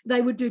prism,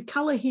 they would do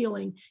color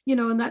healing,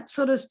 and that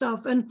sort of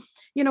stuff. And,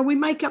 we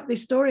make up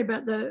this story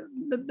about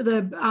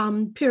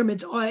the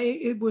pyramids.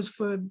 It was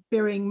for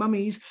burying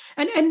mummies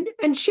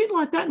and shit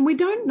like that. And we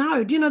don't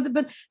know,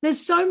 but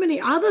there's so many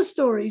other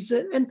stories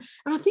and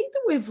I think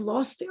that we've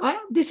lost.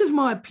 This is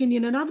my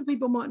opinion, and other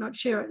people might not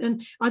share it.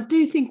 And I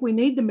do think we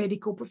need the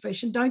medical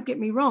profession. Don't get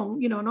me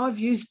wrong, and I've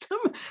used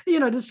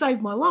them, to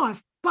save my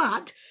life.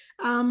 But,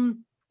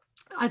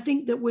 I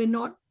think that we're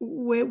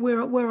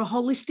a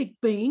holistic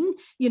being,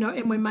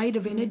 and we're made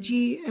of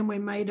energy, and we're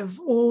made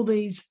of all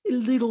these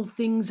little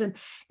things, and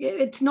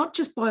it's not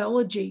just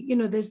biology.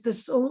 There's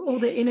this all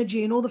the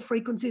energy and all the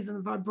frequencies and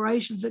the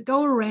vibrations that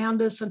go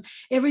around us, and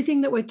everything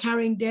that we're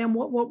carrying down.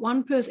 What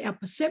one person, our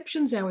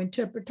perceptions, our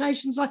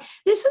interpretations, like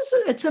this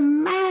it's a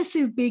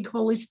massive, big,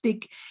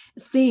 holistic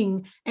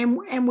thing,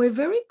 and we're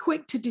very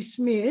quick to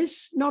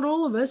dismiss. Not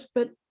all of us,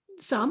 but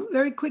some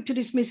very quick to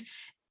dismiss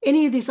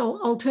any of this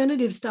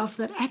alternative stuff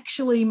that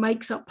actually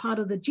makes up part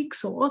of the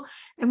jigsaw.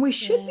 And we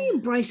should be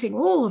embracing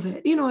all of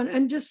it,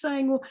 and just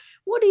saying, well,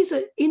 what is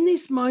it in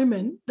this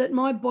moment that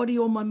my body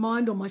or my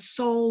mind or my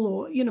soul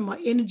or, my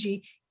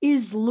energy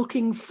is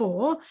looking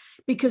for,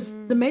 because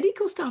the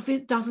medical stuff,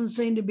 it doesn't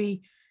seem to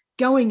be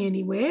going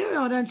anywhere.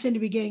 I don't seem to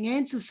be getting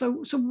answers.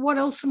 So what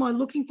else am I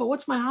looking for?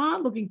 What's my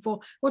heart looking for?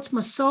 What's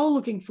my soul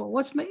looking for?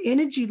 What's my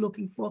energy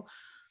looking for?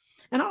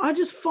 And I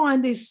just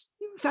find this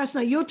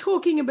fascinating. You're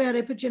talking about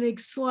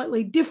epigenetics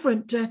slightly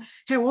different to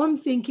how I'm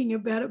thinking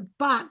about it,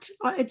 but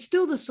it's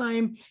still the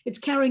same. It's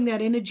carrying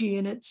that energy,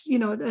 and it's, you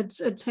know,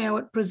 it's how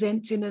it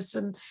presents in us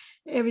and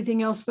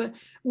everything else. But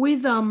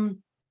with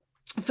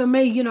for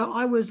me, you know,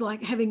 I was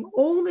like having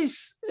all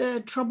this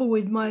trouble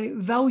with my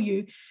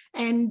value,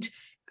 and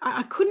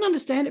I couldn't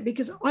understand it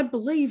because I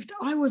believed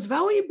I was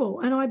valuable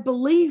and I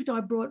believed I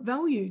brought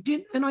value,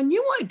 and I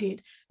knew I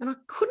did, and I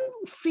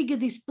couldn't figure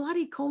this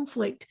bloody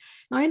conflict.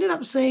 And I ended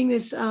up seeing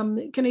this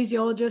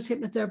kinesiologist,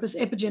 hypnotherapist,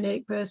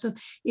 epigenetic person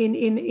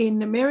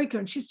in America,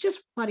 and she's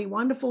just bloody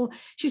wonderful.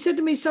 She said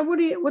to me, "So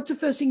what's the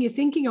first thing you're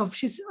thinking of?"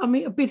 I'm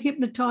a bit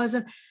hypnotized,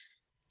 and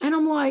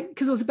I'm like,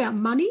 because it was about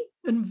money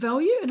and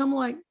value, and I'm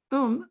like,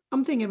 oh,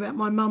 I'm thinking about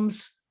my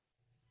mum's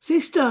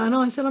sister. And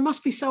I said, I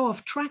must be so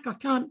off track. I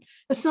can't,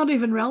 it's not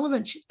even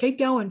relevant. Keep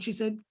going. She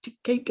said,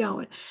 keep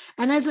going.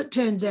 And as it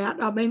turns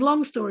out, I mean,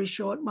 long story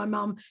short, my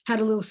mum had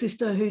a little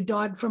sister who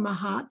died from a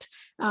heart,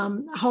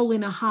 hole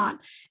in her heart.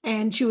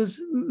 And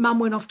mum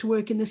went off to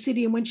work in the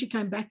city. And when she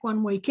came back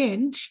one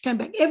weekend, she came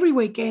back every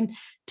weekend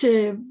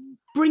to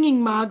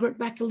bringing Margaret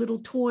back a little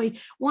toy.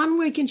 One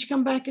weekend she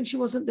come back and she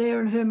wasn't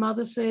there. And her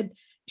mother said,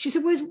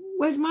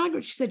 where's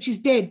Margaret? She said, she's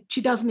dead.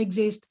 She doesn't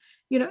exist.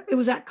 You know, it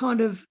was that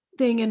kind of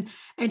thing.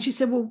 And she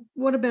said, well,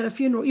 what about a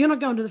funeral? You're not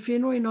going to the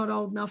funeral. You're not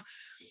old enough.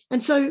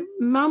 And so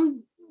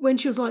mum, when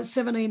she was like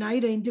 17,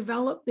 18,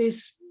 developed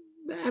this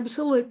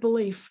absolute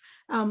belief.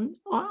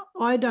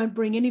 I don't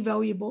bring any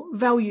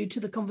value to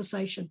the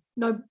conversation.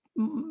 No.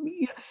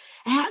 You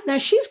know, now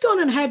she's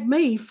gone and had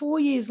me 4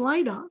 years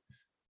later,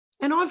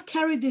 and I've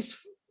carried this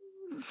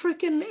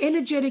freaking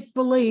energetic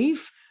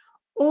belief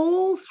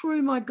all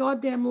through my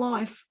goddamn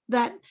life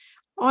that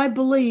I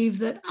believe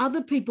that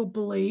other people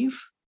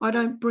believe I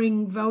don't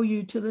bring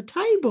value to the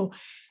table.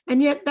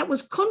 And yet that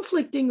was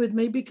conflicting with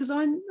me because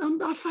I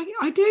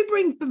do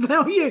bring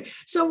value.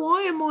 So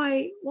why am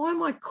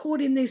I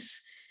caught in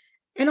this?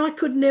 And I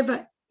could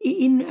never,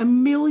 in a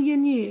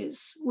million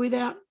years,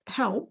 without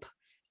help,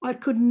 I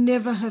could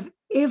never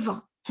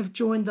ever have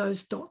joined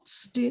those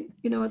dots. You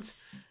know, it's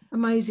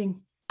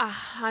amazing.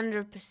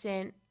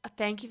 100%.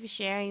 Thank you for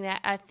sharing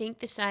that. I think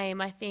the same.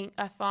 I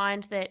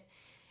find that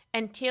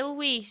until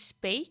we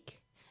speak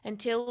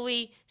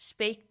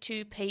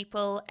to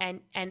people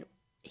and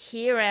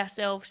hear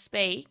ourselves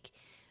speak,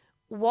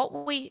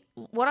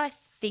 what I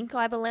think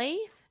I believe,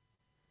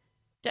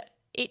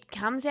 it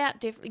comes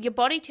out different. Your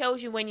body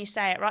tells you when you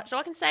say it, right? So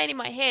I can say it in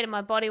my head and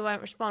my body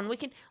won't respond. We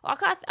can, like,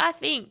 I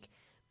think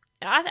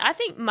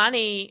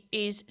money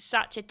is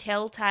such a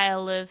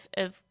telltale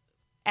of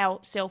our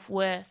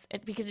self-worth,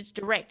 because it's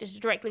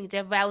directly, it's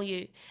our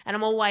value, and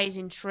I'm always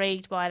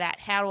intrigued by that.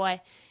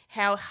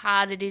 How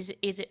hard it is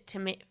it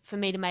for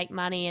me to make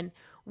money, and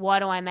why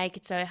do I make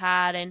it so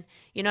hard? And,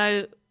 you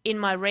know, in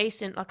my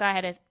recent, like,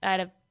 I had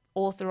a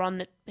author on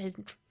that has,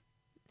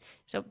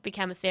 so it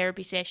became a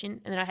therapy session,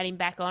 and then I had him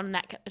back on,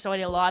 and so I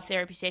did a live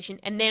therapy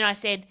session, and then I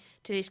said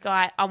to this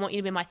guy, I want you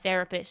to be my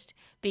therapist,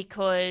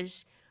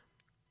 because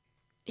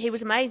he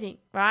was amazing,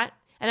 right?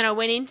 And then I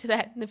went into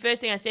that, and the first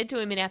thing I said to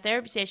him in our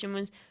therapy session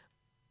was,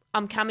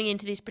 I'm coming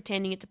into this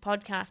pretending it's a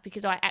podcast,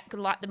 because I act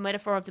like the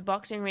metaphor of the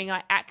boxing ring.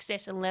 I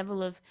access a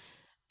level of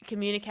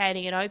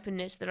communicating and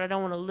openness that I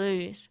don't want to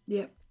lose.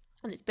 Yeah.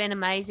 And it's been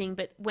amazing.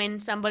 But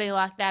when somebody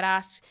like that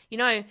asks, you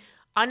know,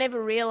 I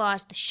never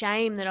realized the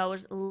shame that I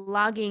was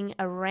lugging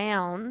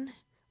around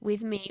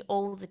with me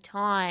all the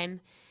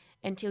time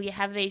until you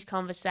have these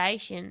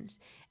conversations.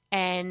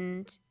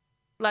 And,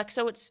 like,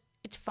 so it's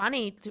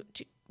funny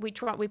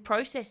we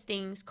process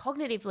things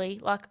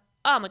cognitively. Like,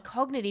 I'm a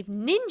cognitive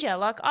ninja.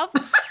 Like, I've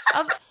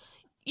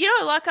you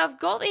know, like, I've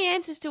got the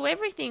answers to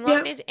everything.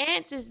 Like, There's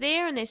answers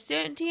there, and there's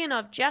certainty, and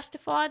I've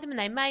justified them, and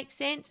they make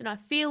sense, and I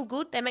feel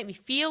good. They make me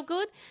feel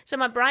good. So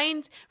my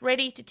brain's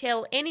ready to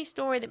tell any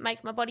story that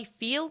makes my body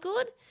feel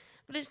good.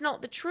 But it's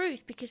not the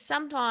truth, because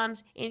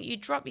sometimes you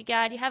drop your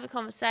guard, you have a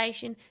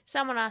conversation,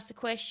 someone asks a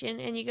question,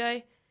 and you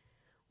go,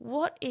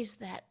 what is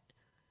that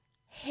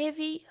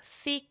heavy,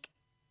 thick,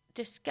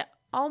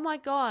 oh my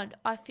God,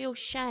 I feel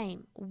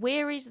shame.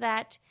 Where is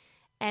that,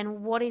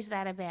 and what is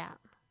that about?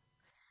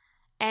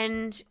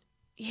 And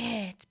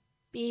yeah, it's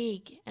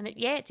big, and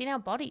it's in our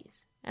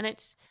bodies, and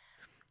it's,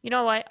 you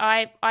know,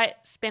 I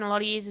spent a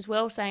lot of years as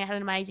well saying I had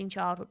an amazing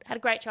childhood, had a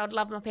great childhood,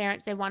 loved my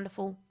parents, they're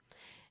wonderful,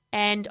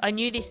 and I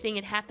knew this thing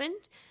had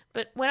happened.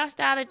 But when I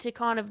started to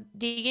kind of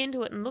dig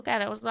into it and look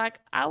at it, I was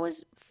like, I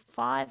was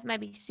 5,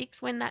 maybe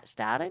 6 when that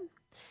started,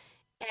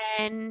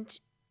 and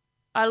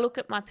I look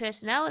at my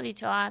personality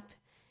type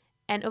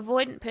and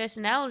avoidant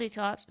personality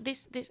types.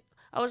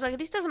 I was like,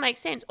 this doesn't make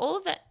sense. All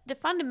of that, the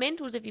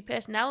fundamentals of your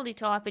personality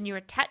type and your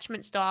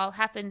attachment style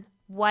happen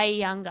way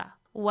younger.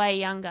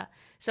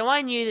 So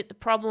I knew that the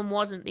problem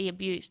wasn't the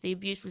abuse. The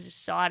abuse was a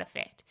side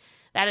effect.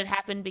 that had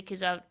happened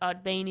because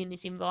I'd been in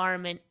this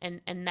environment,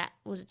 and that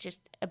was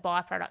just a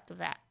byproduct of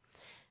that.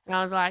 And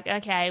I was like,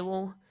 okay,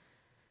 well,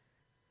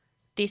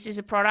 this is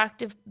a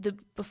product of the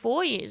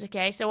before years,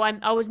 okay? So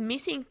I was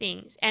missing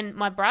things. And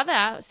my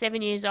brother,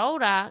 7 years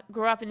older,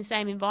 grew up in the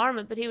same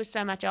environment, but he was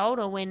so much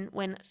older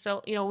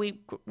so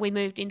we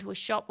moved into a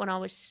shop when I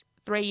was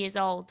 3 years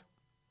old.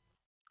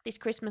 This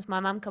Christmas, my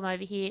mum come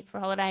over here for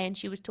a holiday, and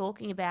she was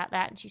talking about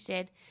that, and she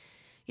said,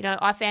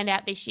 I found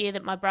out this year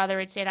that my brother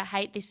had said, I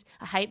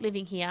hate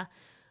living here.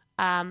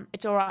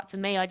 It's all right for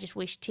me. I just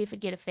wish Tiff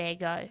would get a fair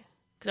go,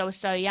 because I was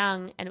so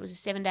young, and it was a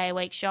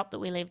 7-day-a-week shop that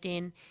we lived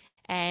in.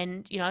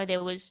 And,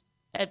 there was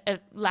a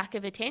lack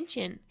of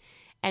attention.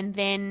 And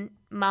then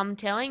mum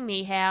telling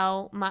me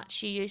how much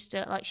she used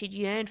to, she'd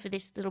yearned for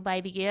this little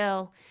baby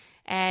girl.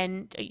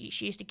 And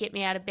she used to get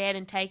me out of bed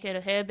and take her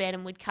to her bed,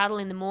 and we'd cuddle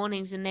in the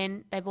mornings. And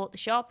then they bought the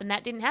shop, and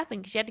that didn't happen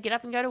because she had to get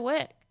up and go to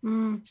work.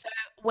 So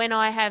when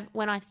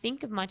I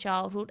think of my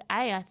childhood,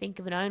 I think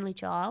of an only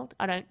child.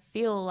 I don't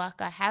feel like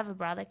I have a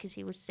brother because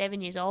he was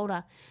 7 years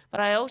older. But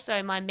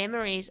my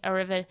memories are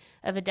of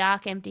a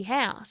dark, empty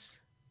house.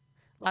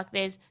 Like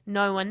there's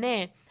no one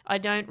there. I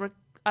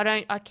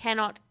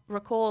cannot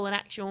recall an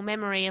actual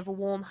memory of a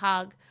warm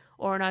hug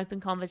or an open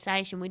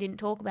conversation. We didn't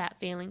talk about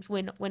feelings.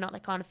 We're not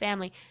that kind of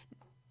family.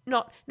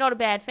 Not a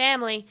bad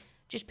family,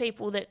 just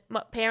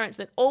parents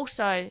that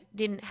also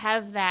didn't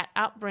have that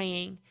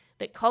upbringing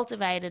that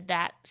cultivated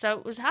that. So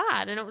it was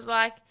hard, and it was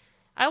like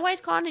I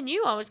always kind of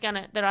knew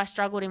that I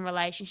struggled in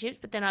relationships,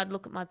 but then I'd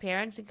look at my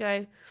parents and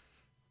go,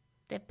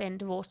 they've been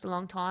divorced a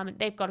long time and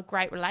they've got a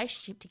great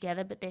relationship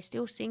together, but they're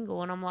still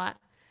single, and I'm like,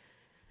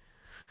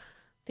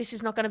 this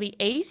is not going to be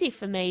easy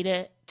for me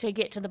to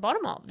get to the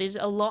bottom of. There's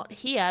a lot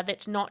here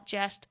that's not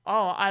just,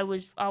 I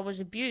was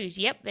abused.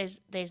 Yep,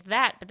 there's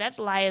that, but that's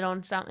layered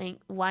on something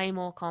way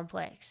more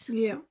complex.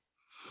 Yeah.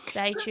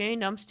 Stay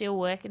tuned. I'm still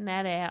working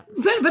that out.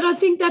 But I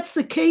think that's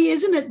the key,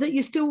 isn't it? That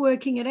you're still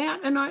working it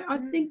out. And I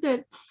think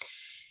that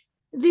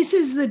this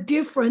is the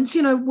difference.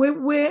 I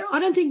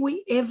don't think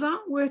we ever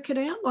work it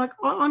out. Like,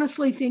 I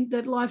honestly think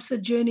that life's a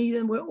journey,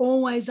 and we're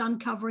always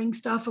uncovering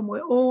stuff, and we're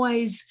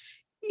always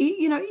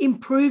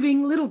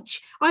improving little.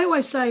 I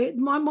always say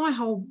my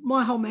whole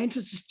mantra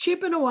is just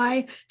chipping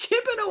away,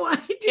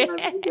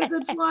 because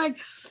it's like,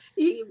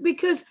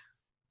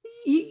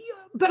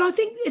 but I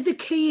think the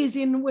key is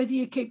in whether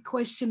you keep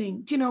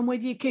questioning, and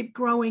whether you keep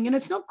growing. And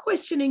it's not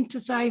questioning to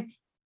say,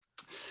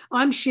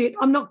 I'm shit,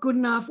 I'm not good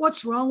enough,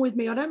 what's wrong with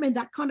me? I don't mean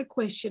that kind of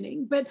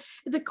questioning, but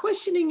the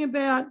questioning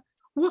about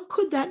what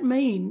could that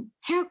mean?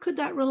 How could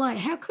that relate?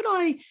 How could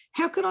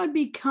I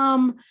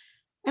become,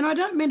 and I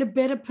don't mean a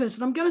better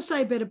person. I'm going to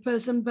say a better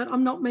person, but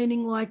I'm not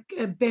meaning like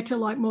a better,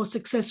 like more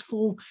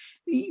successful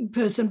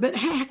person. But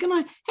how can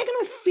I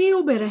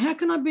feel better? How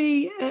can I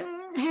be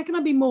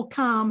more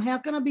calm? How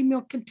can I be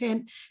more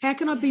content? How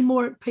can I be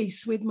more at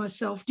peace with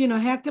myself?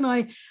 How can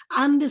I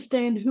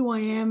understand who I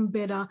am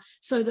better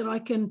so that I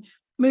can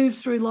move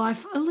through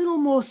life a little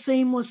more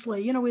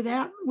seamlessly,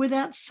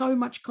 without so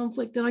much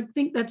conflict? And I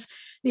think that's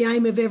the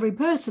aim of every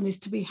person, is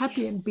to be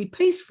happy and be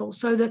peaceful.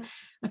 So that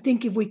I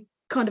think if we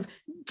kind of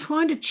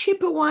trying to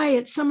chip away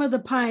at some of the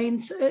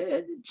pains,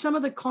 some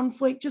of the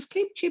conflict, just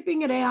keep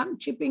chipping it out. And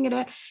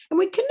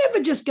we can never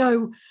just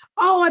go,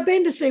 I've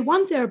been to see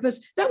one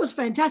therapist, that was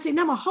fantastic,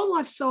 now my whole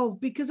life's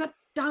solved, because that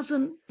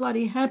doesn't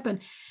bloody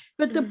happen.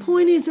 But the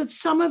point is that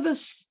some of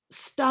us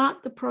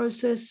start the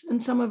process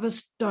and some of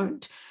us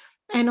don't.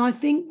 And I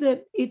think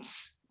that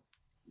it's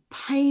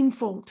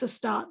painful to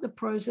start the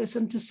process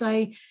and to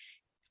say,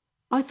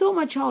 I thought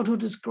my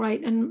childhood was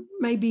great, and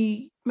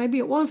maybe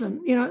it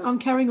wasn't. I'm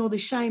carrying all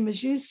this shame,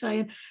 as you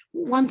say. And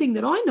one thing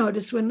that I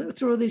noticed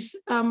through all this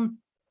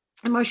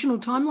emotional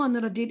timeline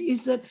that I did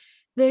is that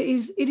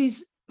it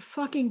is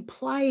fucking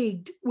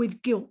plagued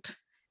with guilt.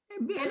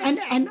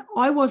 And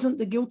I wasn't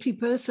the guilty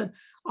person.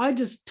 I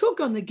just took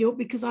on the guilt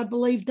because I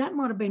believed that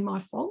might have been my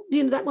fault.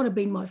 That might have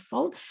been my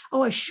fault.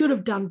 I should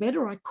have done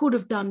better. I could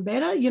have done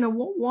better.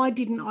 Why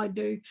didn't I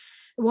do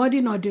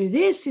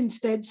this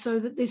instead? So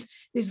that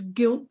this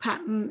guilt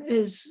pattern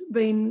has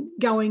been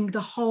going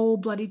the whole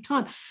bloody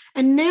time.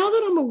 And now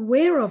that I'm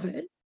aware of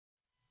it,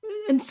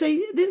 and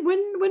see,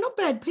 we're not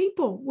bad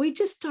people. We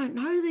just don't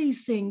know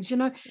these things,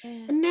 And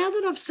now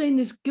that I've seen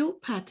this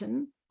guilt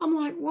pattern, I'm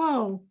like,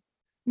 whoa,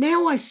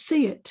 now I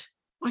see it.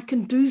 I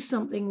can do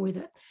something with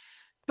it.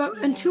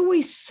 But until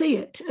we see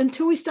it,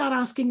 until we start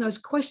asking those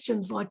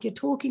questions like you're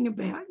talking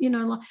about,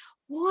 like,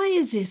 why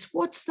is this?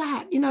 What's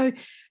that?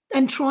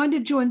 And trying to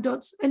join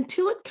dots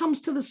until it comes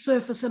to the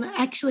surface and it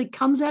actually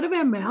comes out of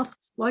our mouth.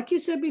 Like you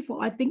said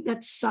before, I think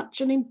that's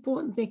such an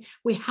important thing.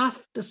 We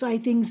have to say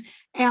things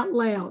out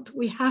loud.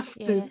 We have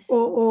to,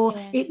 or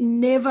it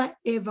never,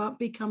 ever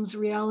becomes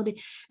reality.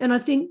 And I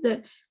think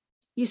that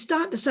you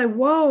start to say,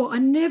 whoa, I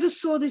never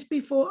saw this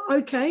before.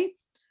 Okay,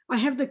 I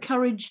have the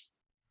courage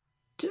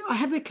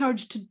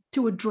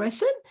to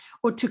address it,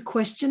 or to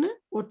question it,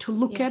 or to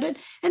look at it.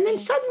 And then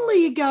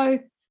suddenly you go,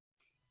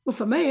 well,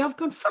 for me, I've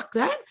gone, fuck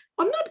that.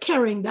 I'm not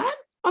carrying that.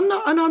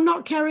 I'm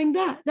not carrying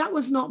that. That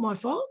was not my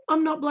fault.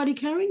 I'm not bloody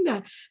carrying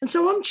that. And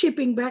so I'm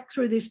chipping back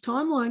through this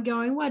timeline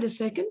going, wait a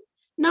second.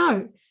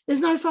 No,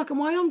 there's no fucking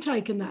way I'm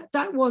taking that.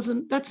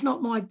 That's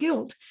not my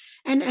guilt.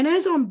 And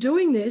as I'm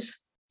doing this,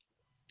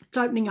 it's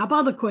opening up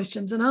other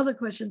questions and other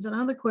questions and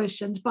other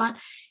questions, but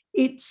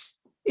you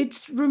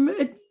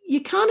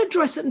can't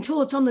address it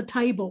until it's on the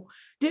table.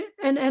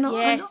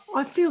 Yes.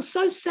 I feel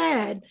so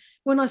sad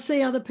when I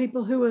see other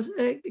people who are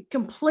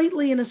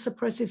completely in a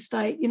suppressive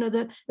state,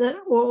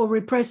 or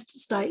repressed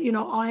state.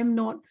 I'm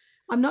not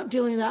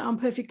dealing with that. I'm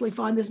perfectly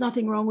fine. There's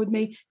nothing wrong with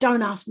me.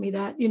 Don't ask me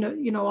that.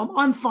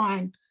 I'm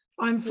fine.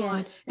 I'm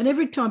fine. Yeah. And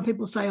every time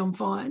people say I'm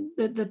fine,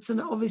 that's an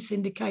obvious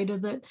indicator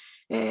that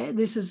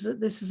this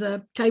is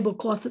a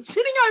tablecloth that's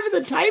sitting over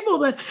the table,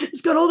 that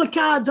it's got all the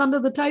cards under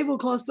the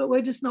tablecloth, but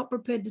we're just not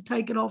prepared to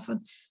take it off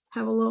and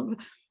have a look.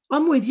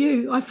 I'm with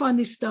you. I find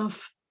this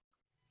stuff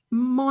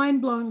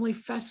mind-blowingly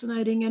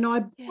fascinating, and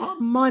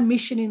my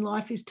mission in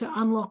life is to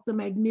unlock the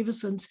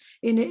magnificence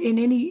in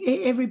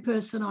every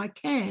person I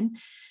can.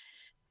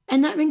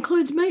 And that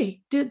includes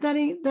me.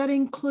 That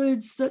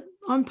includes that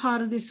I'm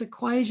part of this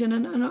equation.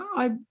 And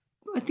I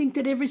think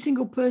that every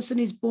single person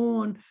is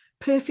born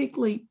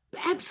perfectly,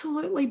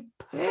 absolutely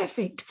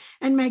perfect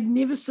and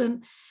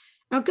magnificent.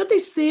 I've got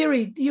this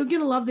theory, you're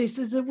going to love this,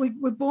 is that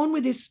we're born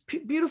with this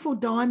beautiful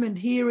diamond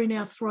here in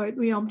our throat.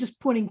 I'm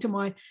just pointing to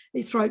my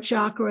throat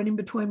chakra, and in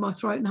between my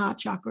throat and heart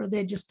chakra.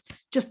 They're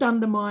just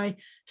under my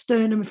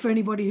sternum for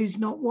anybody who's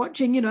not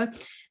watching,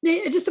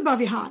 just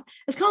above your heart.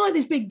 It's kind of like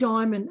this big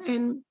diamond,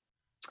 and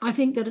I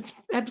think that it's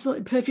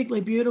absolutely perfectly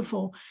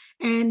beautiful.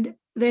 And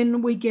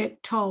then we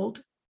get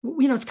told,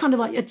 it's kind of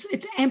like it's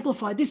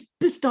amplified. This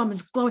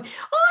diamond's glowing.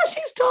 Oh,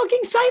 she's talking.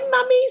 Say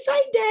mummy,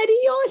 say daddy.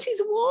 Oh,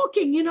 she's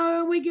walking.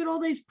 We get all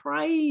these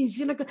praise.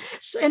 And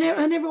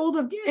all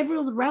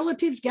the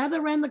relatives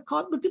gather around the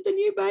cot. Look at the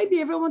new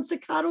baby. Everyone wants to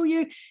cuddle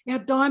you. Our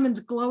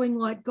diamond's glowing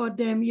like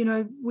goddamn.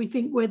 We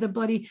think we're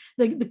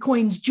the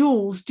queen's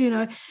jewels.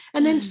 And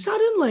then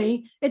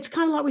suddenly it's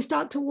kind of like we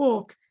start to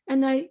walk.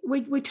 And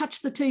we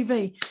touch the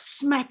TV,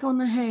 smack on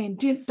the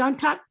hand. Don't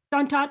touch,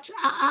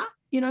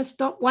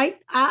 stop, wait,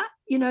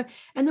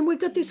 and then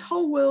we've got this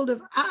whole world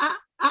of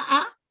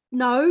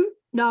no,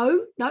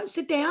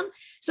 sit down.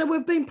 So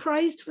we've been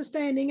praised for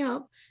standing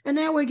up, and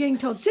now we're getting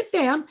told, sit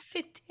down.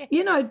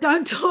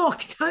 Don't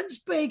talk, don't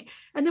speak.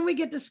 And then we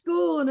get to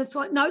school, and it's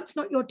like, no, it's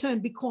not your turn,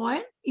 be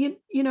quiet. And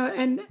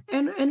then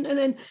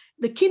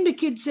the kinder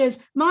kid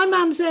says, my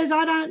mum says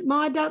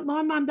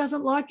my mum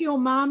doesn't like your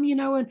mum,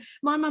 and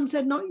my mum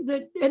said not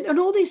that, and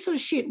all this sort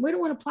of shit. We don't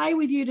want to play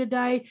with you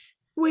today.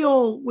 We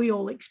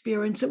all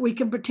experience it. We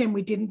can pretend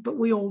we didn't, but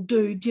we all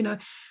do,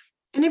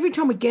 And every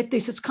time we get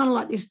this, it's kind of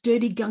like this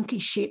dirty,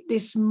 gunky shit,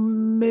 this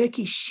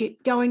murky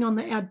shit going on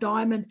our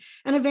diamond.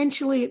 And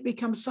eventually it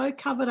becomes so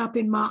covered up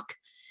in muck,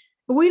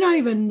 we don't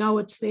even know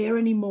it's there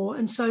anymore.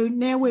 And so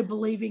now we're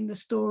believing the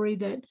story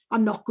that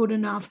I'm not good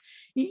enough.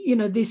 I'm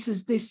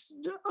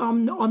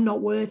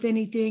not worth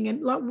anything.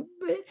 And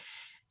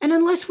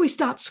unless we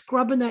start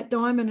scrubbing that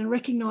diamond and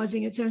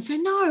recognizing it's there and say,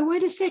 no,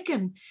 wait a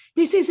second,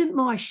 this isn't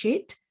my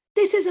shit.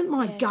 This isn't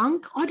my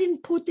gunk. I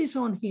didn't put this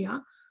on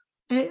here.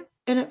 And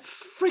it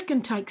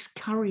freaking takes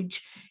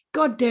courage.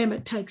 God damn,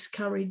 it takes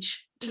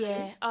courage to do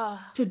that.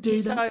 You're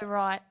so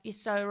right. You're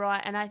so right.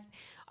 And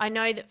I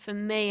know that for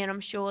me, and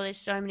I'm sure there's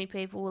so many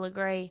people will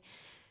agree,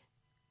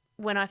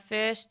 when I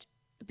first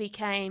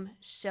became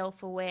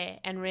self-aware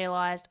and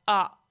realised,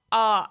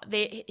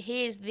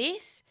 here's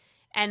this,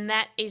 and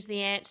that is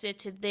the answer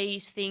to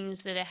these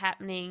things that are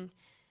happening.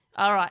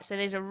 All right, so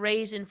there's a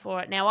reason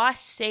for it. Now, I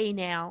see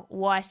now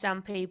why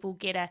some people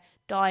get a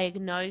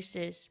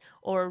diagnosis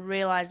or a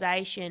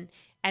realization,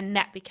 and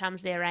that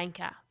becomes their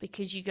anchor,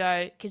 because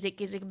it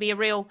can be a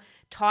real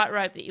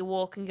tightrope that you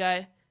walk and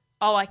go,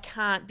 oh, I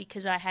can't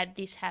because I had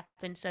this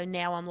happen, so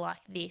now I'm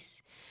like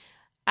this.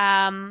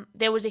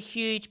 There was a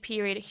huge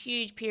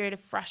period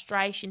of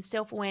frustration.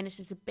 Self-awareness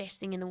is the best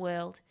thing in the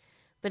world,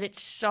 but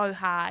it's so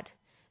hard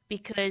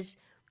because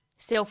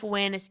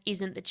self-awareness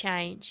isn't the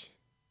change.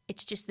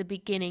 It's just the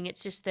beginning.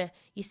 It's just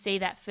you see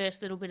that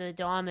first little bit of the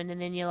diamond,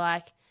 and then you're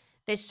like,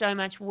 there's so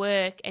much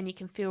work, and you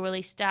can feel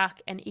really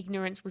stuck, and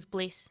ignorance was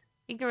bliss.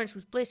 Ignorance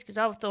was bliss, because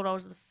I thought I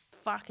was the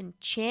fucking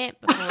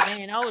champ before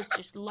then. I was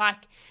just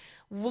like,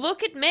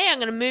 look at me, I'm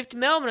going to move to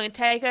Melbourne, I'm going to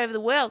take over the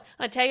world.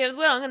 I'm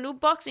going to do a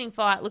boxing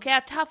fight. Look how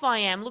tough I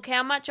am. Look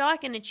how much I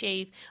can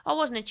achieve. I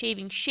wasn't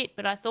achieving shit,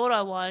 but I thought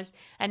I was.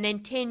 And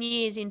then 10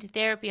 years into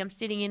therapy, I'm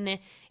sitting in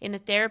the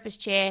therapist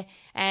chair,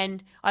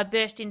 and I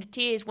burst into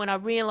tears when I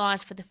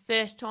realised for the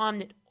first time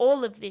that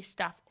all of this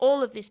stuff,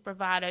 all of this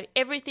bravado,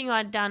 everything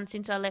I'd done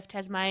since I left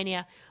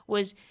Tasmania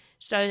was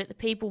so that the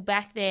people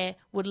back there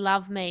would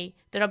love me,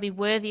 that I'd be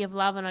worthy of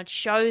love, and I'd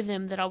show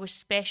them that I was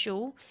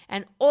special,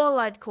 and all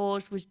I'd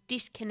caused was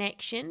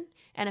disconnection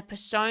and a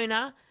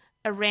persona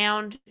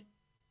around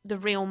the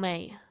real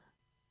me.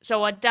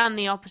 So I'd done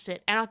the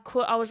opposite, and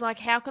I was like,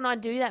 how can I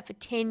do that for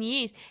 10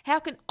 years? How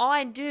can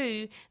I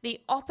do the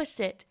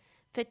opposite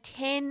for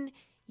 10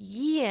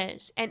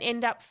 years and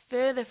end up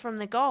further from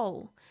the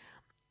goal?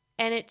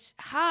 it's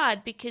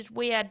hard because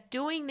we are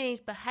doing these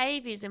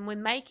behaviors and we're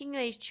making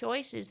these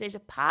choices. There's a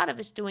part of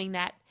us doing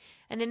that,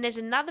 and then there's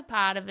another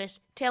part of us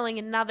telling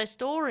another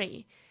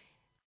story.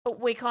 But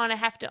we kind of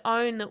have to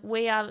own that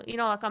we are,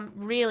 like I'm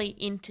really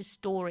into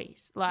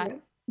stories.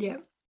 Like Yeah.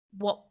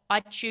 what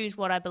I choose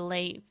what I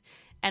believe,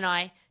 and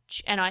I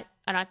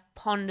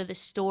ponder the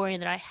story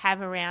that I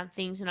have around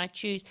things, and I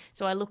choose.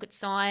 So I look at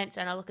science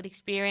and I look at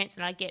experience,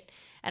 and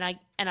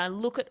I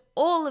look at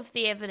all of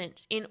the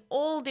evidence in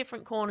all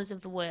different corners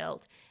of the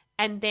world,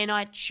 and then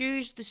I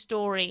choose the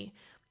story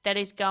that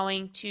is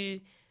going to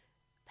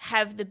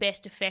have the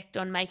best effect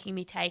on making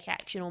me take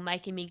action or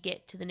making me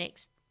get to the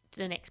next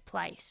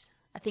place.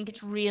 I think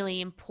it's really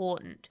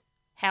important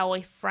how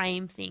we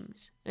frame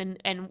things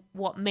and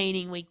what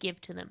meaning we give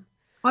to them.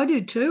 I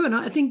do too. And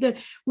I think that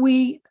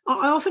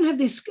I often have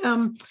this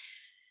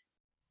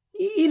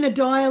inner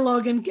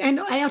dialogue and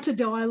outer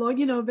dialogue,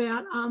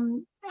 about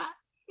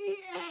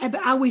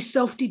are we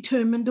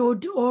self-determined or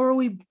are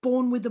we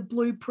born with a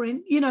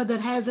blueprint,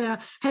 that has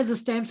a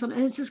stamp on it?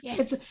 And it's just,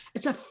 yes.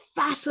 it's a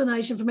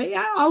fascination for me.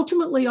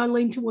 Ultimately, I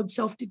lean towards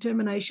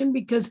self-determination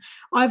because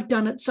I've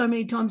done it so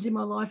many times in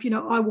my life.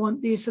 I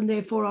want this and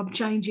therefore I'm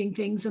changing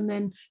things and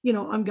then,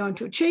 I'm going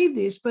to achieve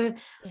this. But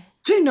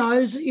who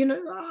knows?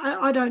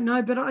 I don't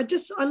know. But I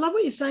love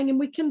what you're saying. And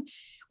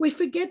we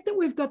forget that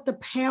we've got the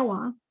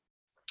power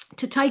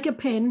to take a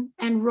pen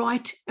and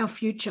write our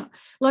future.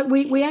 Like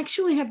we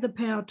actually have the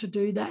power to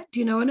do that,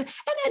 and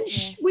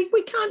yes.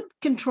 we can't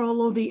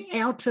control all the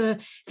outer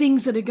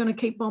things that are going to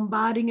keep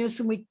bombarding us.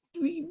 And we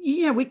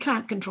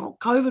can't control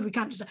COVID. We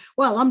can't just say,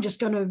 well, I'm just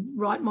going to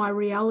write my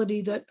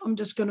reality that I'm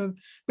just going to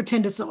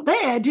pretend it's not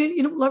there.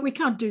 Like we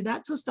can't do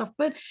that sort of stuff.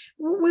 But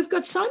we've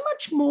got so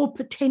much more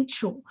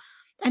potential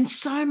and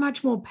so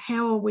much more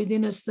power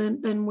within us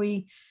than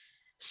we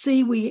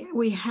see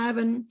we have.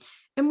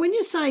 And when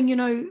you're saying,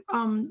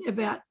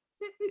 about,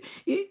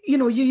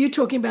 you're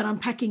talking about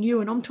unpacking you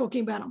and I'm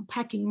talking about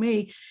unpacking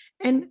me,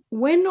 and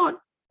we're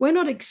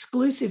not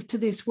exclusive to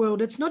this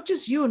world. It's not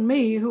just you and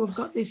me who have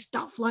got this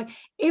stuff. Like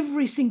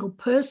every single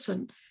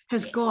person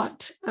has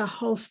got a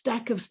whole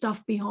stack of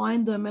stuff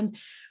behind them.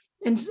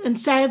 And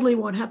sadly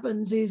what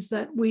happens is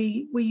that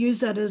we use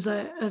that as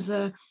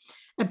a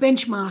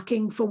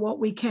benchmarking for what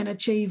we can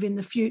achieve in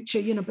the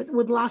future, but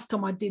the last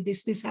time I did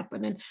this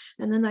happened.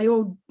 And then they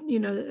all,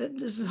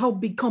 there's this whole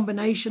big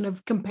combination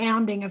of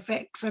compounding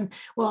effects. And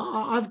well,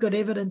 I've got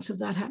evidence of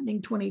that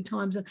happening 20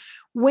 times. And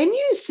when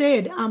you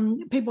said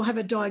people have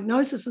a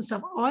diagnosis and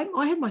stuff, I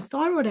had my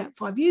thyroid out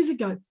 5 years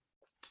ago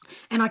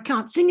and I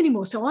can't sing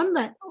anymore. So I'm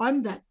that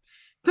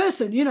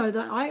person,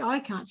 that I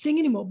can't sing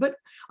anymore, but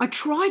I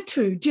try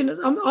to,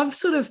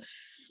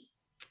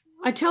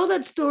 I tell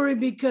that story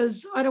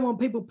because I don't want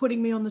people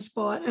putting me on the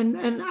spot and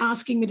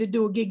asking me to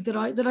do a gig that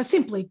I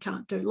simply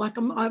can't do. Like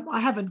I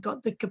haven't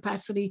got the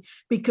capacity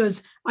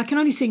because I can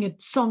only sing a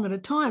song at a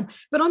time.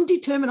 But I'm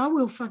determined I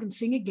will fucking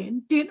sing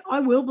again.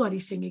 I will bloody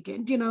sing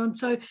again. And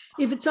so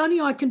if it's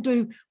only I can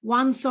do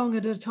one song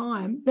at a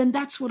time, then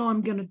that's what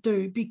I'm going to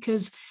do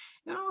because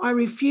I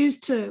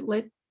refuse to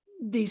let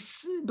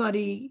this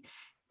bloody,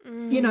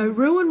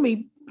 ruin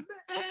me.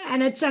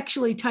 And it's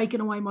actually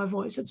taken away my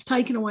voice. It's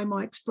taken away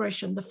my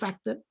expression, the fact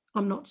that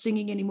I'm not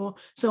singing anymore.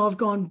 So I've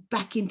gone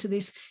back into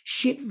this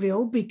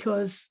shitville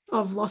because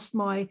I've lost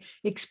my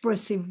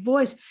expressive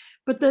voice.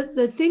 But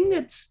the thing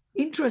that's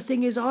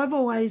interesting is I've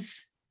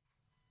always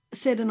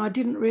said, and I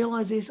didn't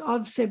realize this,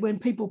 I've said when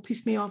people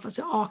piss me off, I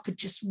said, I could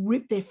just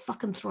rip their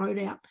fucking throat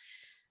out.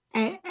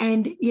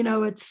 And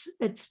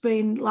it's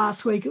been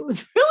last week, it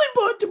was really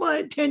brought to my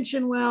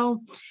attention,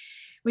 well,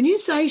 when you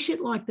say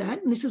shit like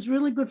that, and this is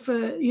really good for,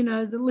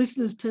 the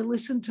listeners to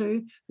listen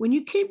to, when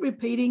you keep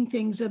repeating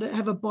things that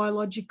have a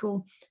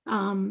biological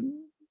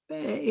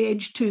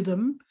edge to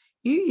them,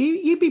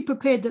 you be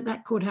prepared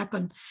that could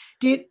happen.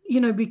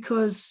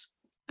 Because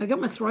I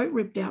got my throat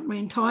ripped out, my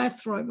entire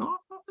throat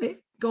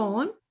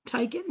gone,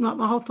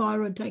 my whole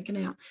thyroid taken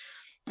out.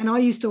 And I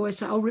used to always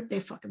say, I'll rip their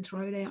fucking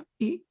throat out,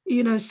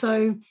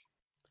 so...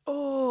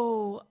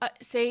 Oh,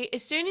 see,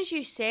 as soon as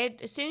you said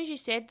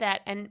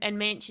that and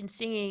mentioned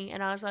singing,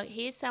 and I was like,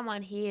 here's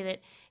someone here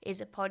that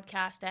is a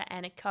podcaster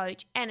and a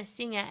coach and a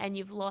singer, and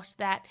you've lost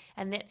that,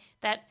 and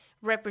that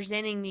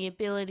representing the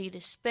ability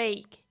to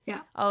speak.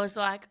 Yeah. I was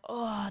like,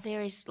 oh,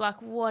 there is, like,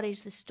 what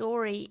is the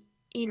story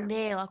in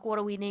there? Like, what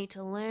do we need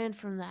to learn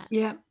from that?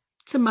 Yeah,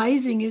 it's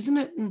amazing, isn't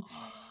it? And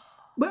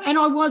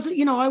I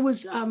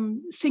was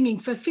singing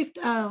for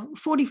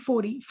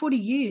 40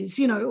 years,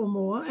 or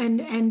more,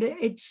 and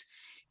it's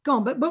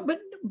gone.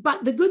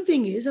 But the good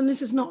thing is, and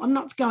this is not, I'm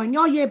not going,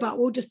 oh yeah, but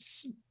we'll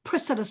just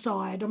press that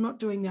aside. I'm not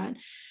doing that.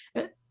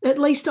 At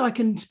least I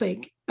can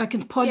speak. I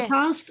can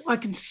podcast. Yeah. I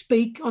can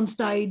speak on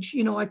stage.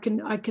 I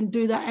can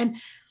do that. And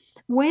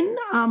when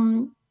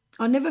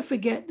I'll never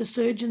forget the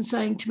surgeon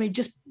saying to me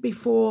just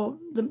before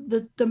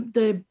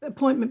the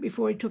appointment,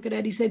 before he took it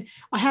out, he said,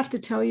 I have to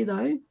tell you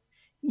though,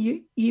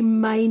 you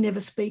may never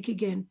speak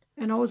again.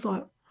 And I was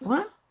like,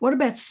 what? What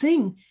about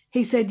sing?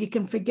 He said, you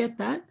can forget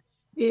that.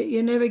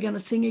 you're never going to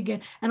sing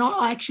again. And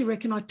I actually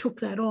reckon I took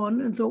that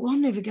on and thought, well,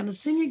 I'm never going to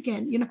sing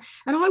again, you know.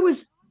 And I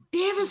was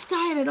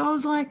devastated. I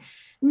was like,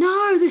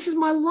 no, this is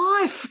my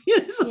life.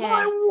 This is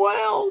my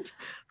world.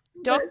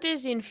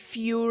 Doctors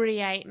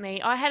infuriate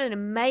me. I had an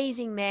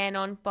amazing man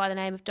on by the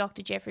name of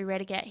Dr. Jeffrey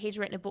Redigat. He's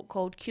written a book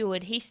called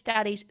Cured. He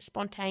studies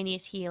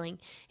spontaneous healing.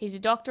 He's a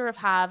doctor of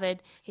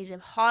Harvard. He's a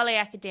highly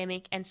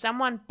academic, and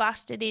someone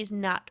busted his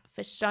nut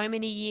for so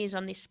many years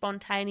on this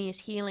spontaneous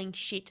healing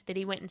shit that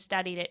he went and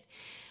studied it.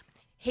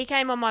 He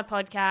came on my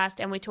podcast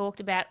and we talked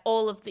about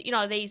all of the, you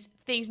know, these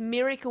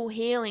miracle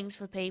healings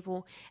for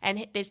people.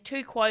 And there's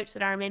 2 quotes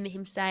that I remember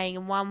him saying,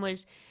 and one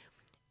was,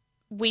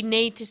 we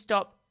need to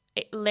stop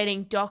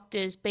letting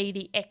doctors be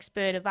the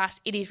expert of us.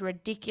 It is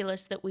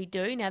ridiculous that we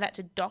do. Now, that's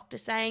a doctor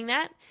saying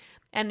that.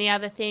 And the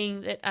other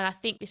thing that, and I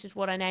think this is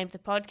what I named the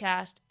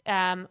podcast,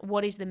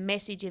 what is the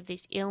message of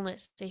this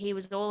illness? So it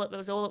was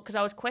all, because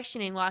I was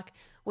questioning, like,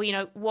 well, you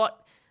know,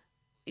 what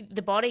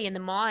the body and the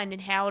mind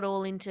and how it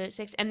all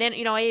intersects. And then,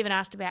 you know, I even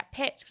asked about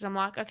pets, because I'm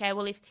like, okay,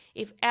 well,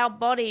 if our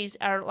bodies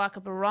are like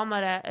a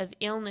barometer of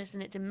illness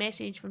and it's a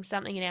message from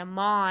something in our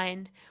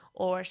mind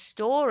or a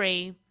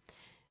story,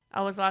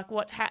 I was like,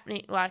 what's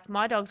happening? Like,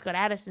 my dog's got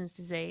Addison's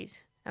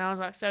disease. And I was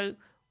like, so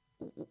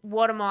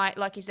what am I,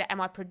 like, am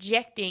I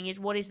projecting?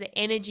 What is the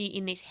energy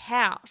in this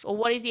house? Or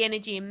what is the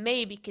energy in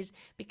me? Because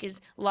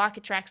like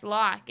attracts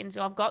like. And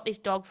so I've got this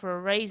dog for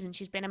a reason.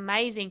 She's been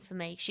amazing for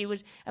me. She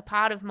was a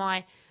part of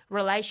my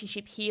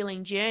relationship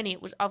healing journey.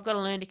 I've got to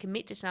learn to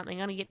commit to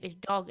something. I'm going to get this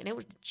dog. And it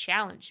was a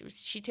challenge.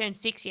 She turned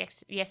 6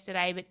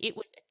 yesterday, but it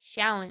was a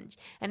challenge.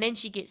 And then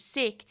she gets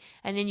sick,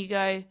 and then you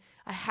go,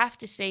 I have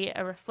to see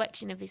a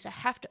reflection of this. I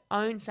have to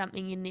own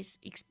something in this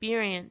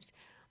experience.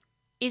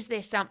 Is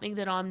there something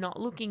that I'm not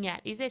looking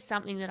at? Is there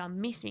something that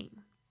I'm missing?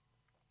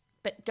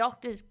 But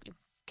doctors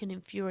can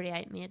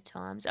infuriate me at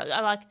times.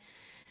 I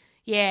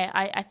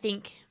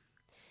think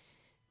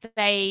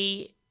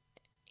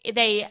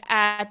they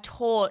are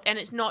taught, and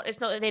it's not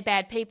that they're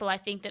bad people. I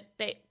think that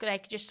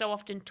they just so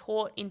often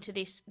taught into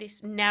this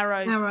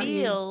narrow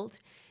field.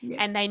 Yeah.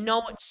 And they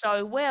know it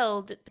so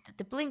well that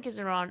the blinkers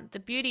are on. The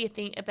beauty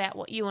thing about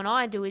what you and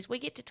I do is we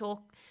get to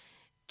talk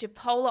to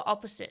polar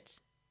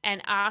opposites and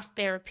ask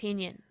their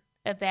opinion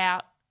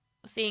about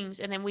things,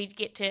 and then we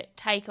get to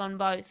take on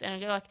both. And I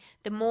go, like,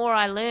 the more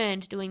I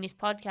learned doing this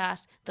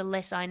podcast, the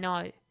less I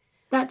know.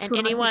 That's and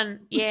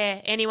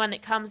anyone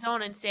that comes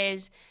on and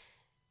says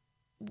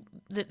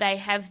that they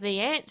have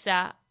the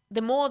answer,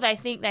 the more they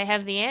think they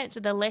have the answer,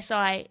 the less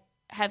I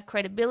have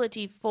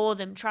credibility for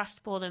them, trust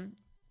for them.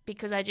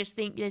 Because I just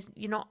think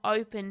you're not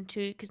open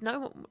to, because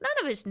none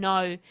of us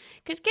know.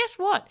 Because guess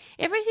what?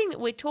 Everything that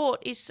we're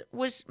taught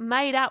was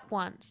made up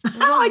once. It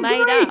was all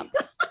made up.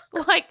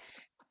 Like,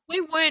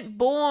 we weren't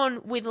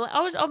born with.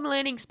 I'm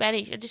learning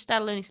Spanish. I just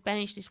started learning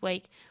Spanish this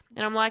week,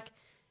 and I'm like,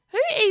 who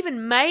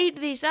even made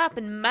this up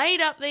and made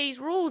up these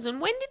rules?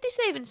 And when did this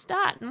even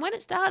start? And when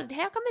it started,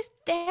 how come there's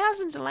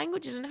thousands of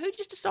languages? And who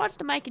just decides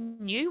to make a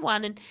new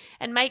one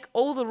and make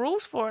all the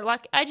rules for it?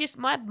 Like,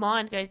 my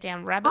mind goes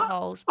down rabbit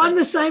holes. I'm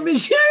the same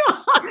as you.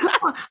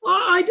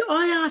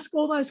 I ask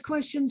all those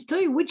questions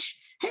too.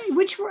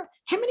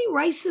 How many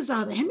races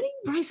are there? How many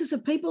races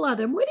of people are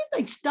there? And where did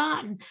they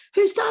start? And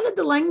who started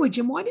the language?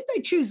 And why did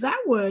they choose that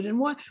word? And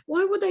why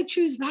would they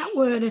choose that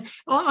word? And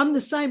I'm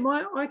the same.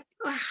 I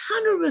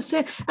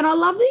 100%. And I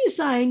love that you're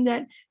saying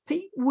that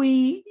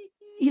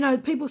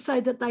people say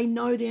that they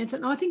know the answer.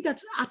 And I think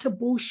that's utter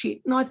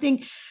bullshit. And I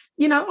think,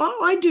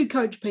 I do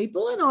coach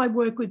people and I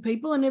work with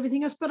people and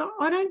everything else, but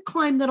I don't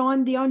claim that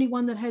I'm the only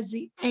one that has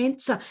the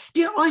answer.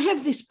 I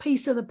have this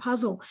piece of the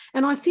puzzle.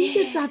 And I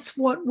think that's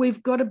what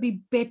we've got to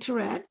be better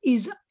at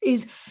is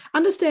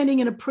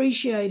understanding and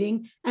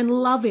appreciating and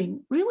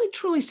loving, really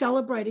truly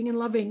celebrating and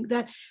loving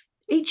that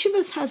each of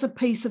us has a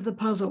piece of the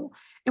puzzle.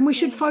 And we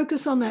should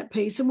focus on that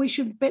piece, and we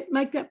should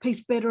make that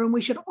piece better, and we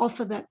should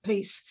offer that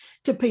piece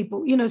to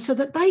people, so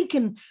that they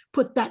can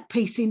put that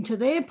piece into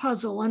their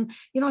puzzle. And,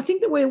 I think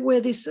that we're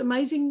this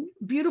amazing,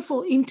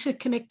 beautiful,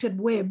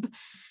 interconnected web,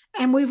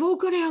 and we've all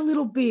got our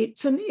little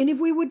bits. And if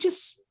we were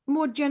just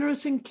more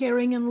generous and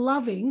caring and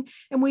loving,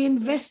 and we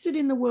invested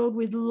in the world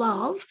with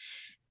love,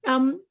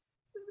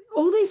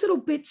 all these little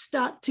bits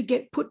start to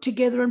get put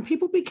together and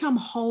people become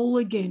whole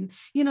again.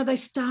 They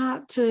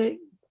start to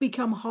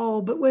become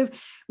whole, but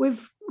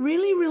we've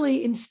really,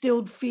 really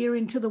instilled fear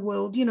into the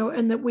world,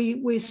 and that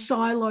we're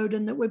siloed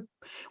and that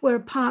we're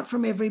apart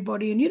from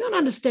everybody. And you don't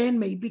understand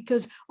me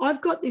because I've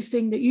got this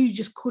thing that you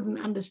just couldn't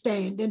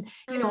understand. And,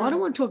 I don't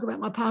want to talk about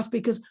my past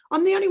because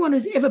I'm the only one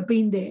who's ever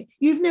been there.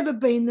 You've never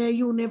been there.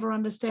 You'll never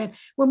understand.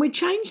 When we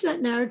change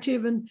that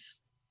narrative and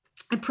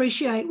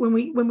appreciate when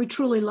we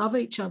truly love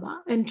each other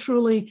and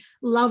truly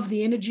love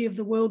the energy of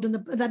the world,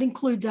 and that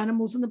includes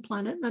animals and the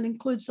planet, that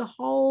includes the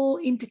whole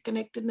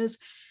interconnectedness,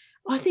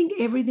 I think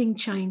everything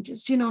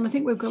changes, and I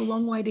think we've got a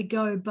long way to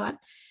go, but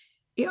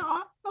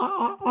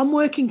I'm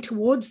working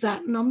towards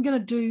that. And I'm going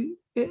to do,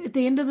 at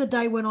the end of the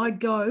day, when I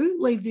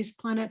leave this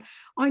planet,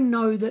 I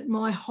know that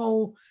my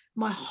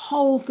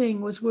whole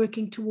thing was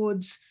working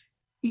towards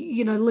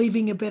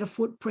leaving a better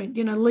footprint,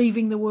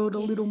 leaving the world a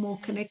little more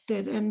Yes.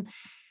 connected. And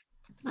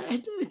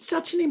it's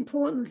such an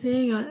important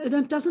thing.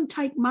 It doesn't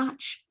take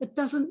much. It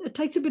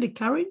takes a bit of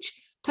courage,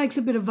 takes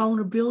a bit of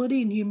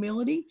vulnerability and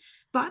humility,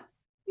 but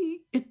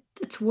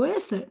it's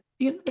worth it.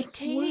 It's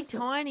teeny worth it.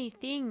 tiny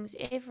things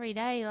every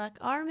day. Like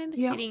I remember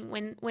Yeah. sitting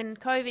when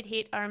COVID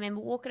hit, I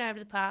remember walking over to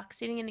the park,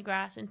 sitting in the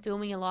grass and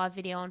filming a live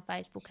video on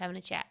Facebook, having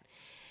a chat.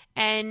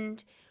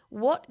 And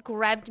what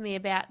grabbed me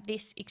about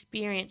this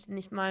experience in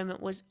this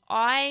moment was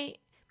I'd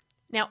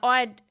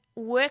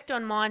worked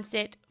on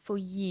mindset for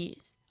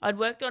years. I'd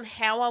worked on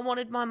how I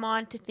wanted my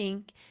mind to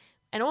think,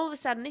 and all of a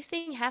sudden this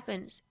thing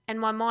happens and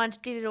my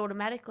mind did it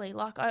automatically.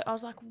 Like I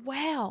was like,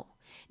 wow,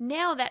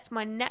 now that's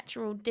my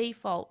natural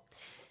default.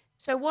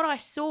 So what I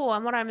saw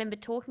and what I remember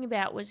talking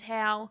about was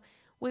how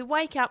we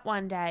wake up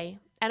one day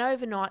and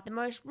overnight the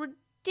most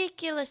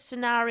ridiculous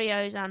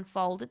scenarios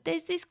unfolded.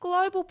 There's this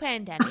global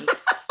pandemic.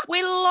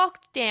 We're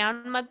locked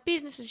down. My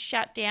business is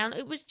shut down.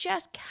 It was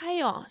just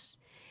chaos.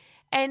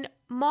 And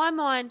my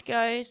mind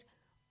goes,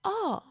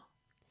 oh,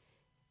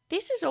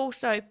 this is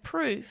also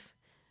proof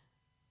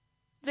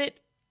that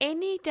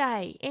any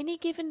day, any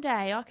given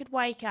day, I could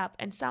wake up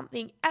and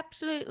something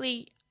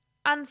absolutely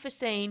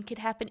unforeseen could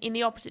happen in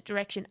the opposite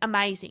direction.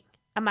 Amazing,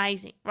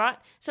 right?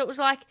 So it was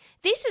like,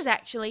 this is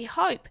actually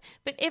hope.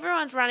 But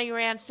everyone's running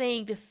around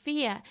seeing the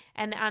fear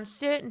and the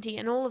uncertainty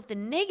and all of the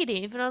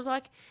negative. And I was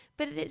like,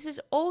 but this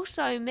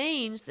also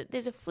means that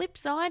there's a flip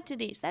side to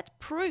this. That's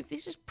proof.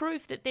 This is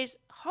proof that there's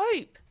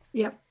hope.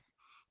 Yep.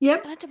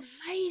 And that's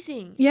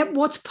amazing. Yep.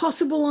 What's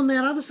possible on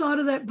that other side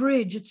of that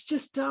bridge? It's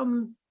just,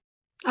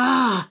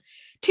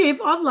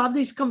 Tiff, I've loved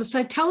this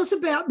conversation. Tell us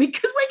about,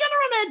 because we're going to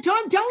run out of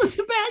time. Tell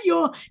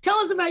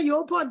us about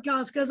your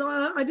podcast, because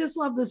I just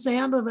love the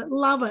sound of it.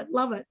 Love it.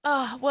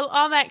 Oh, well,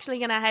 I'm actually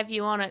going to have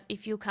you on it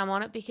if you'll come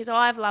on it, because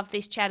I've loved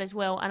this chat as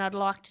well, and I'd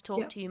like to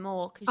talk to you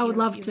more. I would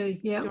love to.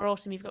 Yeah, you're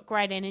awesome. You've got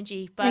great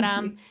energy. But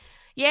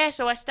yeah,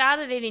 so I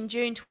started it in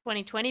June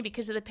 2020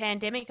 because of the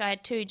pandemic. I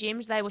had 2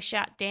 gyms; they were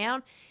shut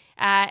down.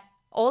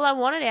 All I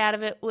wanted out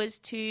of it was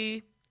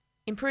to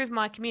improve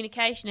my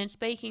communication and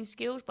speaking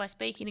skills by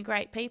speaking to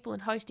great people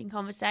and hosting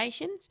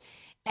conversations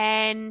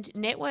and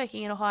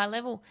networking at a high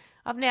level.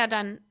 I've now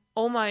done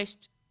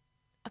almost,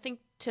 I think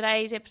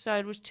today's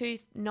episode was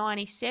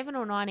 297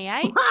 or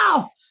 98.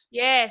 Wow.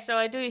 Yeah, so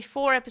I do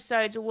 4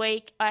 episodes a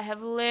week. I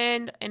have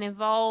learned and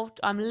evolved.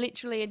 I'm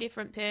literally a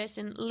different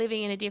person,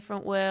 living in a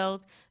different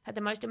world. Had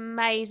the most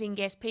amazing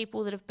guests,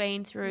 people that have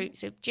been through.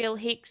 So Jill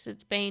Hicks,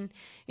 it's been,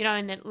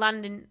 in the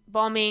London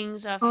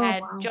bombings. I've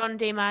had John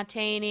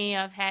DeMartini.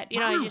 I've had,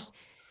 just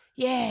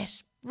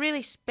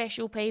really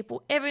special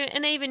people.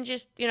 And even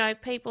just,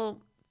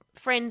 people,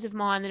 friends of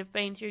mine that have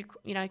been through,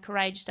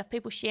 courageous stuff.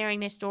 People sharing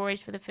their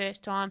stories for the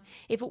first time.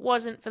 If it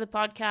wasn't for the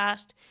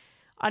podcast,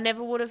 I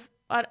never would have.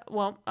 I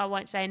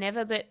won't say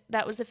never, but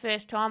that was the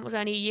first time. It was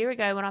only a year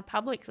ago when I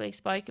publicly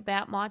spoke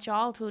about my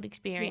childhood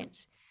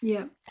experience.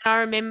 Yeah. And I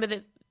remember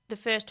the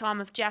first time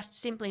of just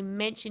simply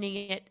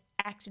mentioning it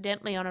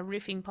accidentally on a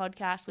riffing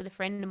podcast with a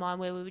friend of mine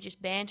where we were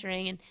just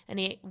bantering and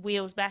he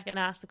wheels back and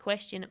asked the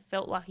question. It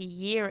felt like a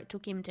year it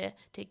took him to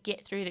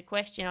get through the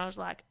question. I was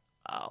like,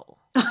 oh.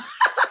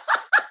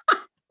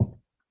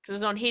 Because it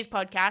was on his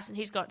podcast and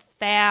he's got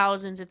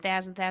thousands of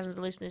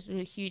listeners with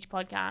a huge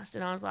podcast.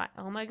 And I was like,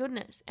 oh my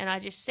goodness. And I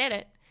just said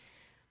it.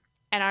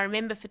 And I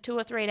remember for 2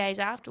 or 3 days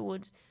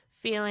afterwards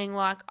feeling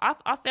like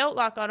I felt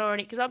like I'd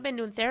already, because I've been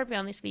doing therapy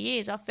on this for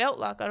years, I felt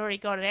like I'd already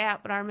got it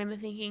out. But I remember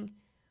thinking,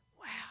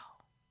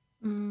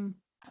 wow,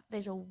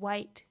 there's a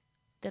weight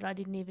that I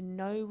didn't even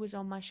know was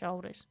on my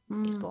shoulders.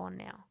 It's gone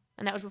now.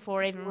 And that was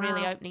before even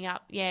really opening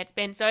up. Yeah, it's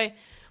been so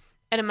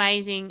an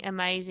amazing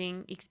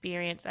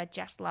experience. I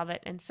just love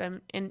it. And so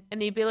and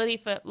the ability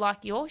for,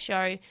 like your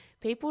show,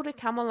 people to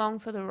come along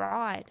for the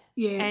ride.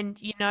 Yeah.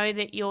 And you know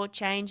that you're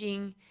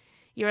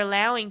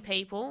allowing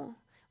people,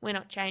 I'm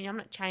not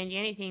changing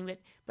anything,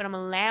 but I'm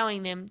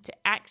allowing them to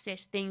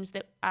access things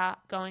that are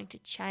going to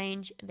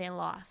change their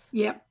life.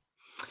 Yep.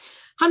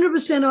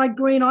 100% I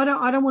agree. And I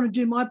don't want to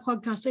do my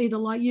podcast either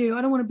like you.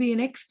 I don't want to be an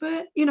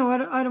expert.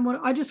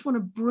 I just want to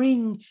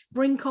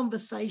bring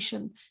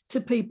conversation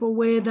to people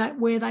where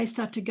they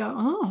start to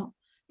go,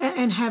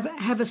 and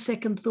have a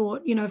second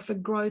thought, for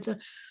growth.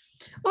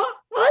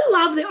 I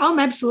love that. I'm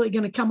absolutely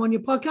going to come on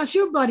your podcast.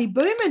 You're bloody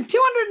booming.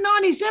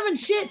 297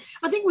 shit.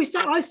 I think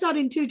I started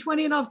in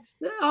 220 and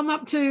I'm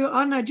up to,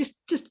 I don't know, just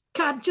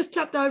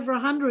tapped over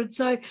 100.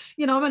 So,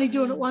 I'm only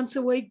doing it once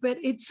a week, but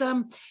it's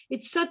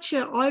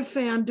I've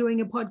found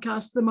doing a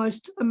podcast the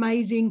most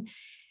amazing.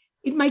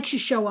 It makes you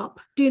show up.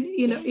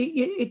 Yes.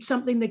 It's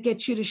something that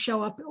gets you to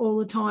show up all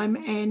the time.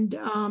 And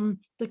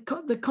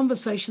the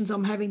conversations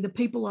I'm having, the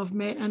people I've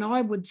met, and I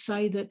would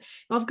say that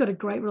I've got a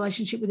great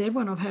relationship with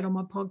everyone I've had on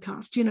my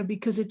podcast,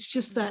 because it's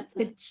just that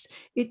it's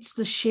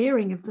the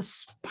sharing of the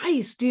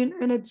space,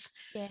 and it's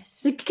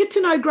they get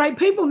to know great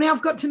people. Now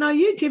I've got to know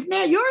you, Tiff.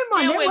 Now you're in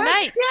my network. We're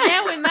mates. Yeah.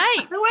 Now we're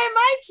mates. We're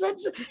mates.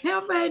 That's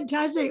how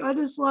fantastic. I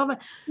just love it.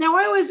 Now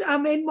I always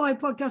end my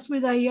podcast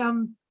with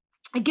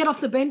a get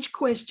off the bench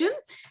question,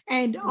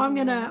 and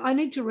I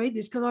need to read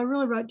this because I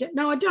really wrote down.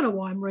 No, I don't know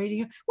why I'm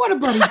reading it. What a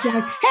bloody joke.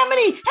 How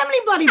many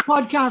bloody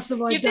podcasts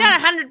have I done? You've done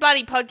 100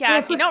 bloody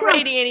podcasts. You're not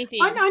reading anything.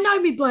 I know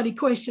me bloody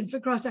question, for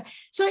Christ's sake.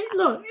 So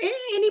look,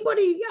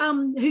 anybody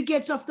who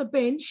gets off the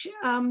bench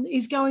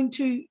is going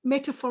to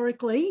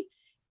metaphorically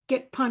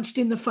get punched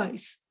in the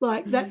face.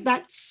 Like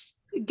that's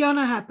going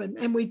to happen.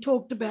 And we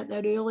talked about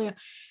that earlier.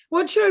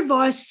 What's your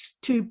advice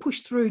to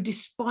push through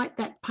despite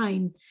that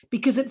pain?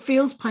 Because it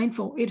feels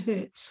painful. It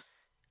hurts.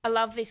 I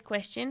love this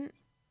question.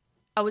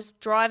 I was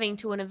driving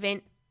to an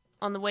event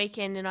on the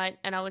weekend and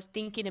I was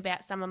thinking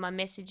about some of my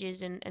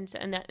messages and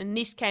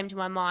this came to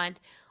my mind.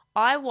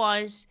 I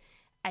was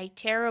a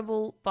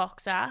terrible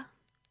boxer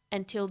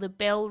until the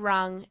bell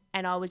rung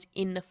and I was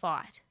in the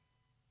fight.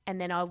 And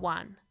then I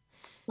won.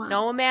 Wow.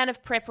 No amount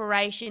of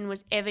preparation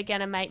was ever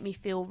going to make me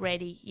feel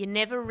ready. You're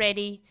never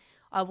ready.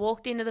 I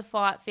walked into the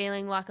fight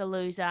feeling like a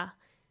loser.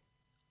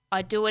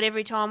 I do it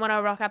every time when I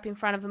rock up in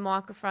front of a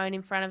microphone,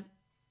 in front of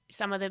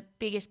some of the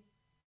biggest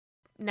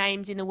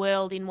names in the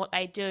world in what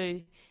they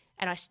do,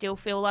 and I still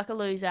feel like a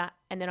loser.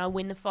 And then I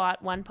win the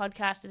fight one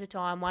podcast at a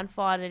time, one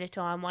fight at a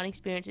time, one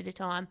experience at a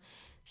time.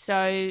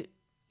 So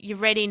you're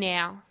ready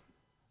now.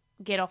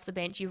 Get off the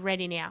bench. You're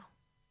ready now.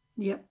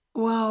 Yep.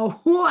 Wow.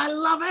 Oh, I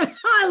love it.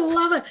 I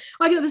love it.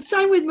 I get the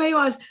same with me.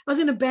 I was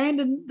in a band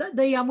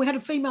and we had a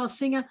female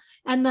singer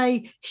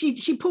and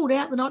she pulled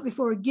out the night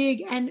before a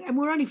gig and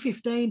we're only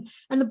 15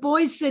 and the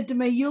boys said to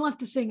me, "You'll have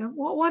to sing."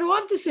 Why do I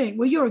have to sing?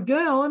 "Well, you're a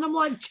girl." And I'm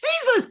like,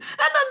 Jesus,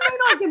 that doesn't mean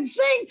I can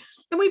sing.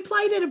 And we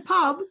played at a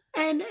pub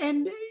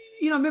and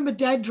you know, I remember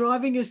Dad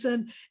driving us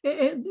and,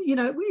 you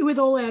know, with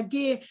all our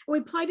gear. And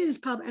we played at this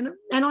pub and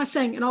I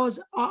sang and I was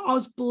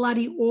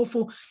bloody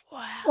awful.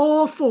 Wow.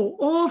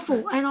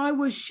 Awful. And I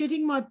was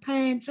shitting my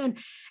pants and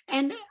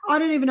I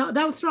don't even know.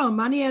 They were throwing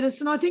money at us.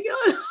 And I think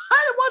it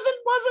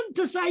wasn't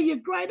to say you're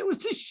great. It was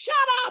to shut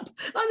up.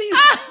 I think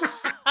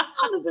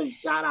I was to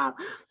shut up.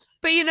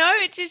 But, you know,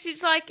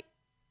 it's like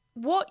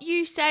what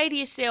you say to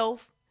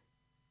yourself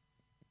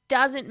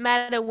doesn't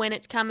matter when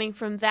it's coming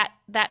from that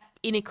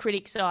inner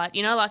critic side,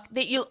 you know, like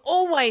that you'll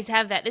always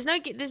have that.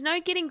 There's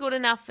no getting good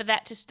enough for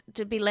that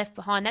to be left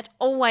behind. That's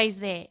always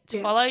there. It's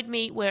followed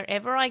me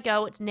wherever I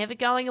go. It's never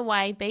going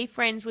away. Be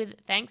friends with it.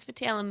 Thanks for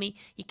telling me.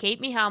 You keep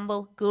me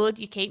humble. Good.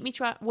 You keep me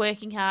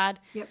working hard.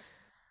 Yep.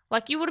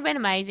 Like you would have been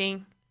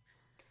amazing.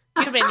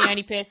 You'd have been the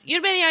only person. You'd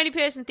have been the only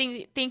person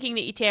thinking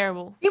that you're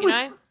terrible.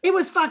 It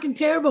was fucking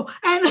terrible.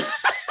 And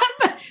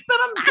but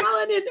I'm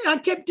telling you, I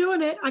kept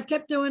doing it.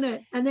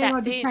 And then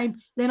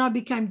I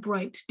became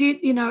great.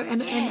 You know,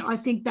 and I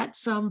think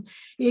that's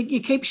you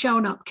keep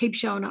showing up.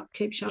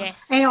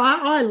 Yes. And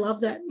I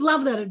love that.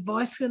 Love that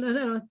advice. And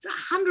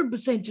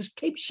 100% just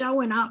keep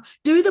showing up.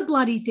 Do the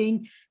bloody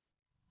thing.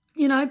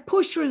 You know,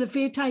 push through the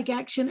fear, take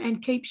action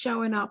and keep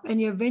showing up.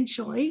 And you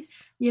eventually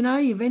you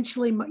make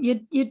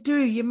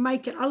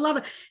it. I love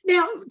it.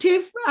 Now,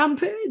 Tiff,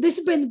 this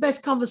has been the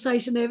best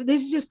conversation ever.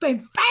 This has just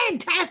been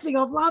fantastic.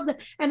 I've loved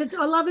it. And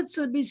I love it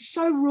to be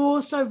so raw,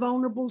 so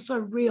vulnerable, so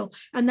real.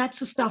 And that's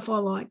the stuff I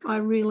like. I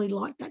really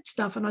like that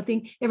stuff. And I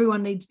think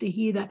everyone needs to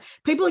hear that.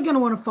 People are going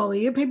to want to follow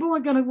you. People are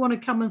going to want to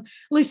come and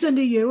listen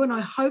to you. And I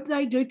hope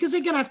they do because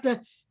they're going to have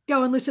to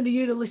go and listen to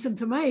you to listen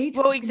to me.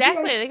 Well,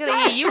 exactly. They're going to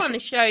hear you on the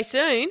show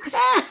soon. No,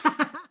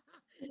 but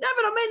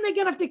I mean, they're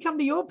going to have to come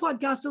to your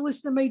podcast to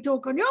listen to me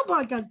talk on your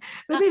podcast.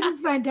 But this is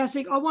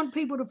fantastic. I want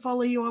people to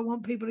follow you. I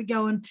want people to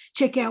go and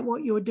check out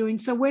what you're doing.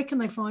 So where can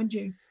they find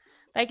you?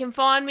 They can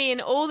find me in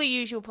all the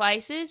usual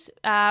places.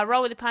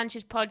 Roll with the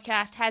Punches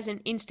podcast has an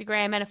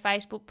Instagram and a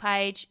Facebook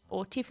page,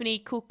 or Tiffany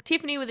Cook,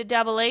 Tiffany with a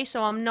double E,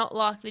 so I'm not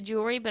like the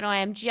jewelry, but I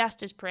am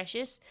just as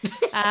precious.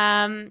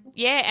 And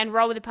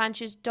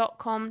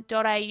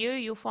rollwiththepunches.com.au,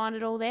 you'll find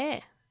it all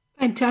there.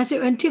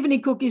 Fantastic. And Tiffany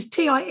Cook is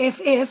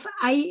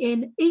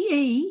TIFFANEE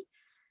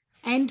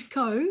and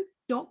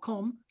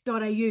co.com.au.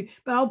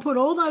 But I'll put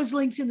all those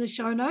links in the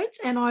show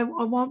notes, and I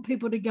want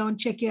people to go and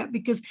check out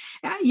because,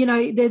 you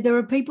know, there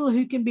are people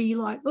who can be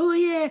like, "Oh,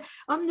 yeah,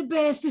 I'm the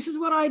best. This is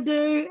what I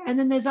do." And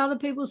then there's other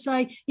people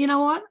say, "You know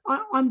what?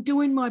 I'm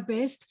doing my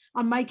best.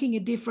 I'm making a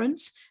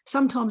difference."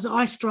 Sometimes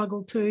I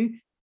struggle too,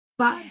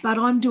 but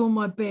I'm doing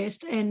my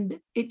best and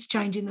it's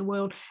changing the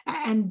world.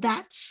 And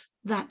that's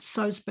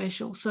so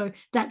special. So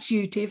that's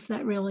you, Tiff.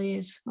 That really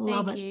is. I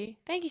love it.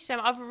 Thank you so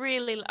much. I've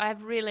really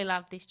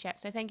loved this chat.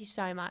 So thank you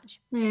so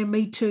much. Yeah,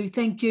 me too.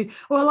 Thank you.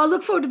 Well, I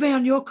look forward to being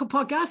on your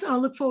podcast and I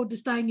look forward to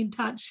staying in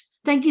touch.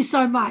 Thank you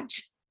so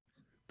much.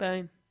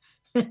 Boom.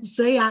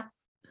 See ya.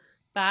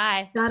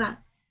 Bye. Ta-da.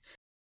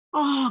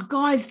 Oh,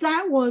 guys,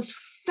 that was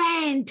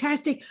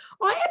fantastic.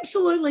 I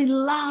absolutely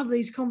love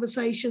these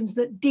conversations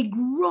that dig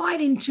right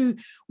into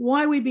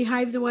why we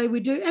behave the way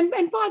we do. And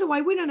by the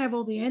way, we don't have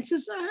all the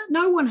answers.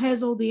 No one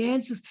has all the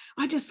answers.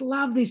 I just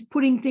love this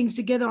putting things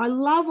together. I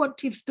love what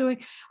Tiff's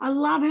doing. I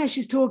love how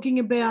she's talking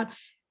about,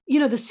 you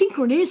know, the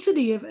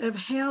synchronicity of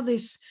how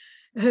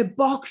her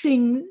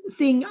boxing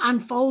thing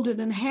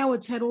unfolded and how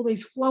it's had all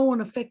these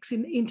flow-on effects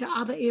into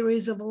other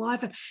areas of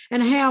life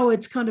and how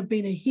it's kind of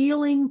been a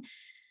healing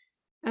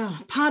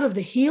part of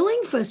the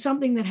healing for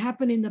something that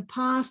happened in the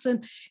past.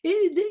 And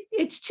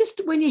it's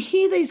just when you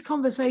hear these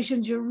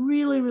conversations, you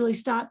really, really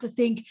start to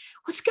think,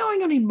 what's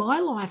going on in my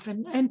life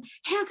and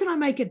how can I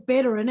make it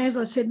better? And as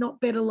I said, not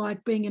better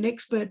like being an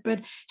expert,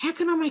 but how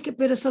can I make it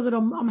better so that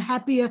I'm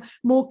happier,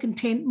 more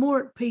content,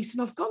 more at peace,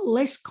 and I've got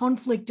less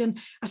conflict, and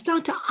I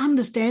start to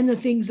understand the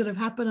things that have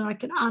happened and I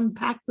can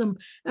unpack them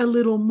a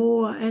little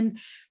more. And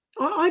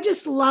I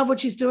just love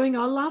what she's doing.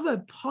 I love her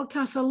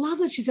podcast. I love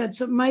that she's had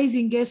some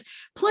amazing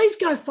guests. Please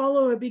go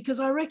follow her, because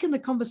I reckon the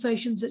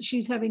conversations that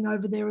she's having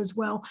over there as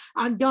well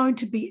are going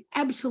to be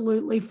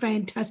absolutely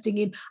fantastic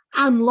in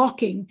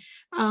unlocking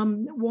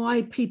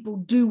why people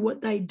do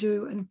what they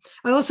do. And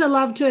I also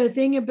loved her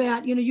thing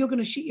about, you're going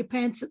to shit your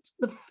pants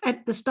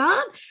at the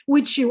start,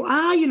 which you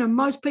are.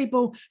 Most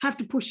people have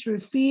to push through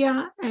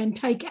fear and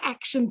take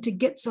action to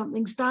get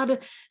something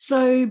started.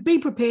 So be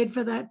prepared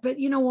for that. But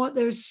you know what?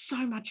 There is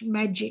so much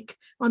magic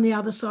on the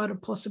other side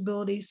of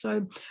possibilities.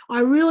 So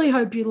I really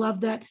hope you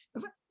love that.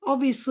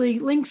 Obviously,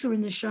 links are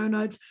in the show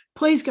notes.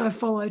 Please go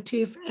follow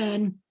Tiff,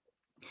 and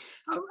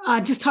I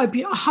just hope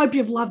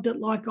you've loved it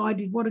like I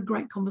did. What a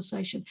great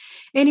conversation.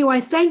 Anyway,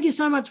 thank you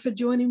so much for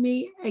joining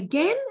me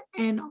again,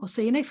 and I'll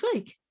see you next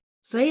week.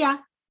 See ya.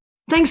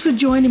 Thanks for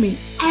joining me.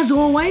 As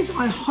always,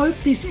 I hope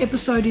this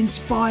episode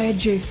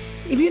inspired you.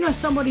 If you know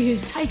somebody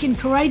who's taken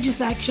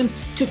courageous action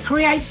to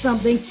create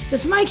something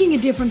that's making a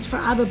difference for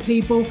other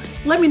people,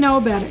 let me know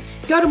about it.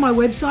 Go to my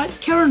website,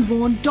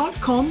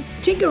 KarenVaughn.com,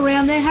 tinker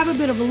around there, have a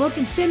bit of a look,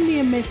 and send me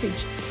a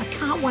message. I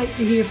can't wait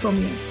to hear from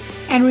you.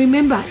 And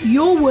remember,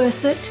 you're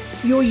worth it.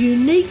 Your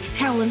unique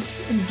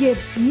talents and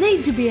gifts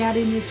need to be out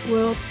in this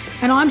world.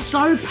 And I'm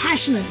so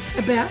passionate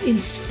about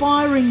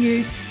inspiring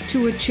you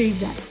to achieve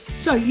that.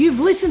 So you've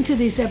listened to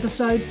this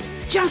episode.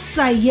 Just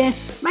say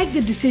yes, make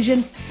the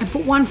decision, and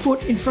put one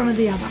foot in front of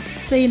the other.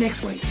 See you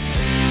next week.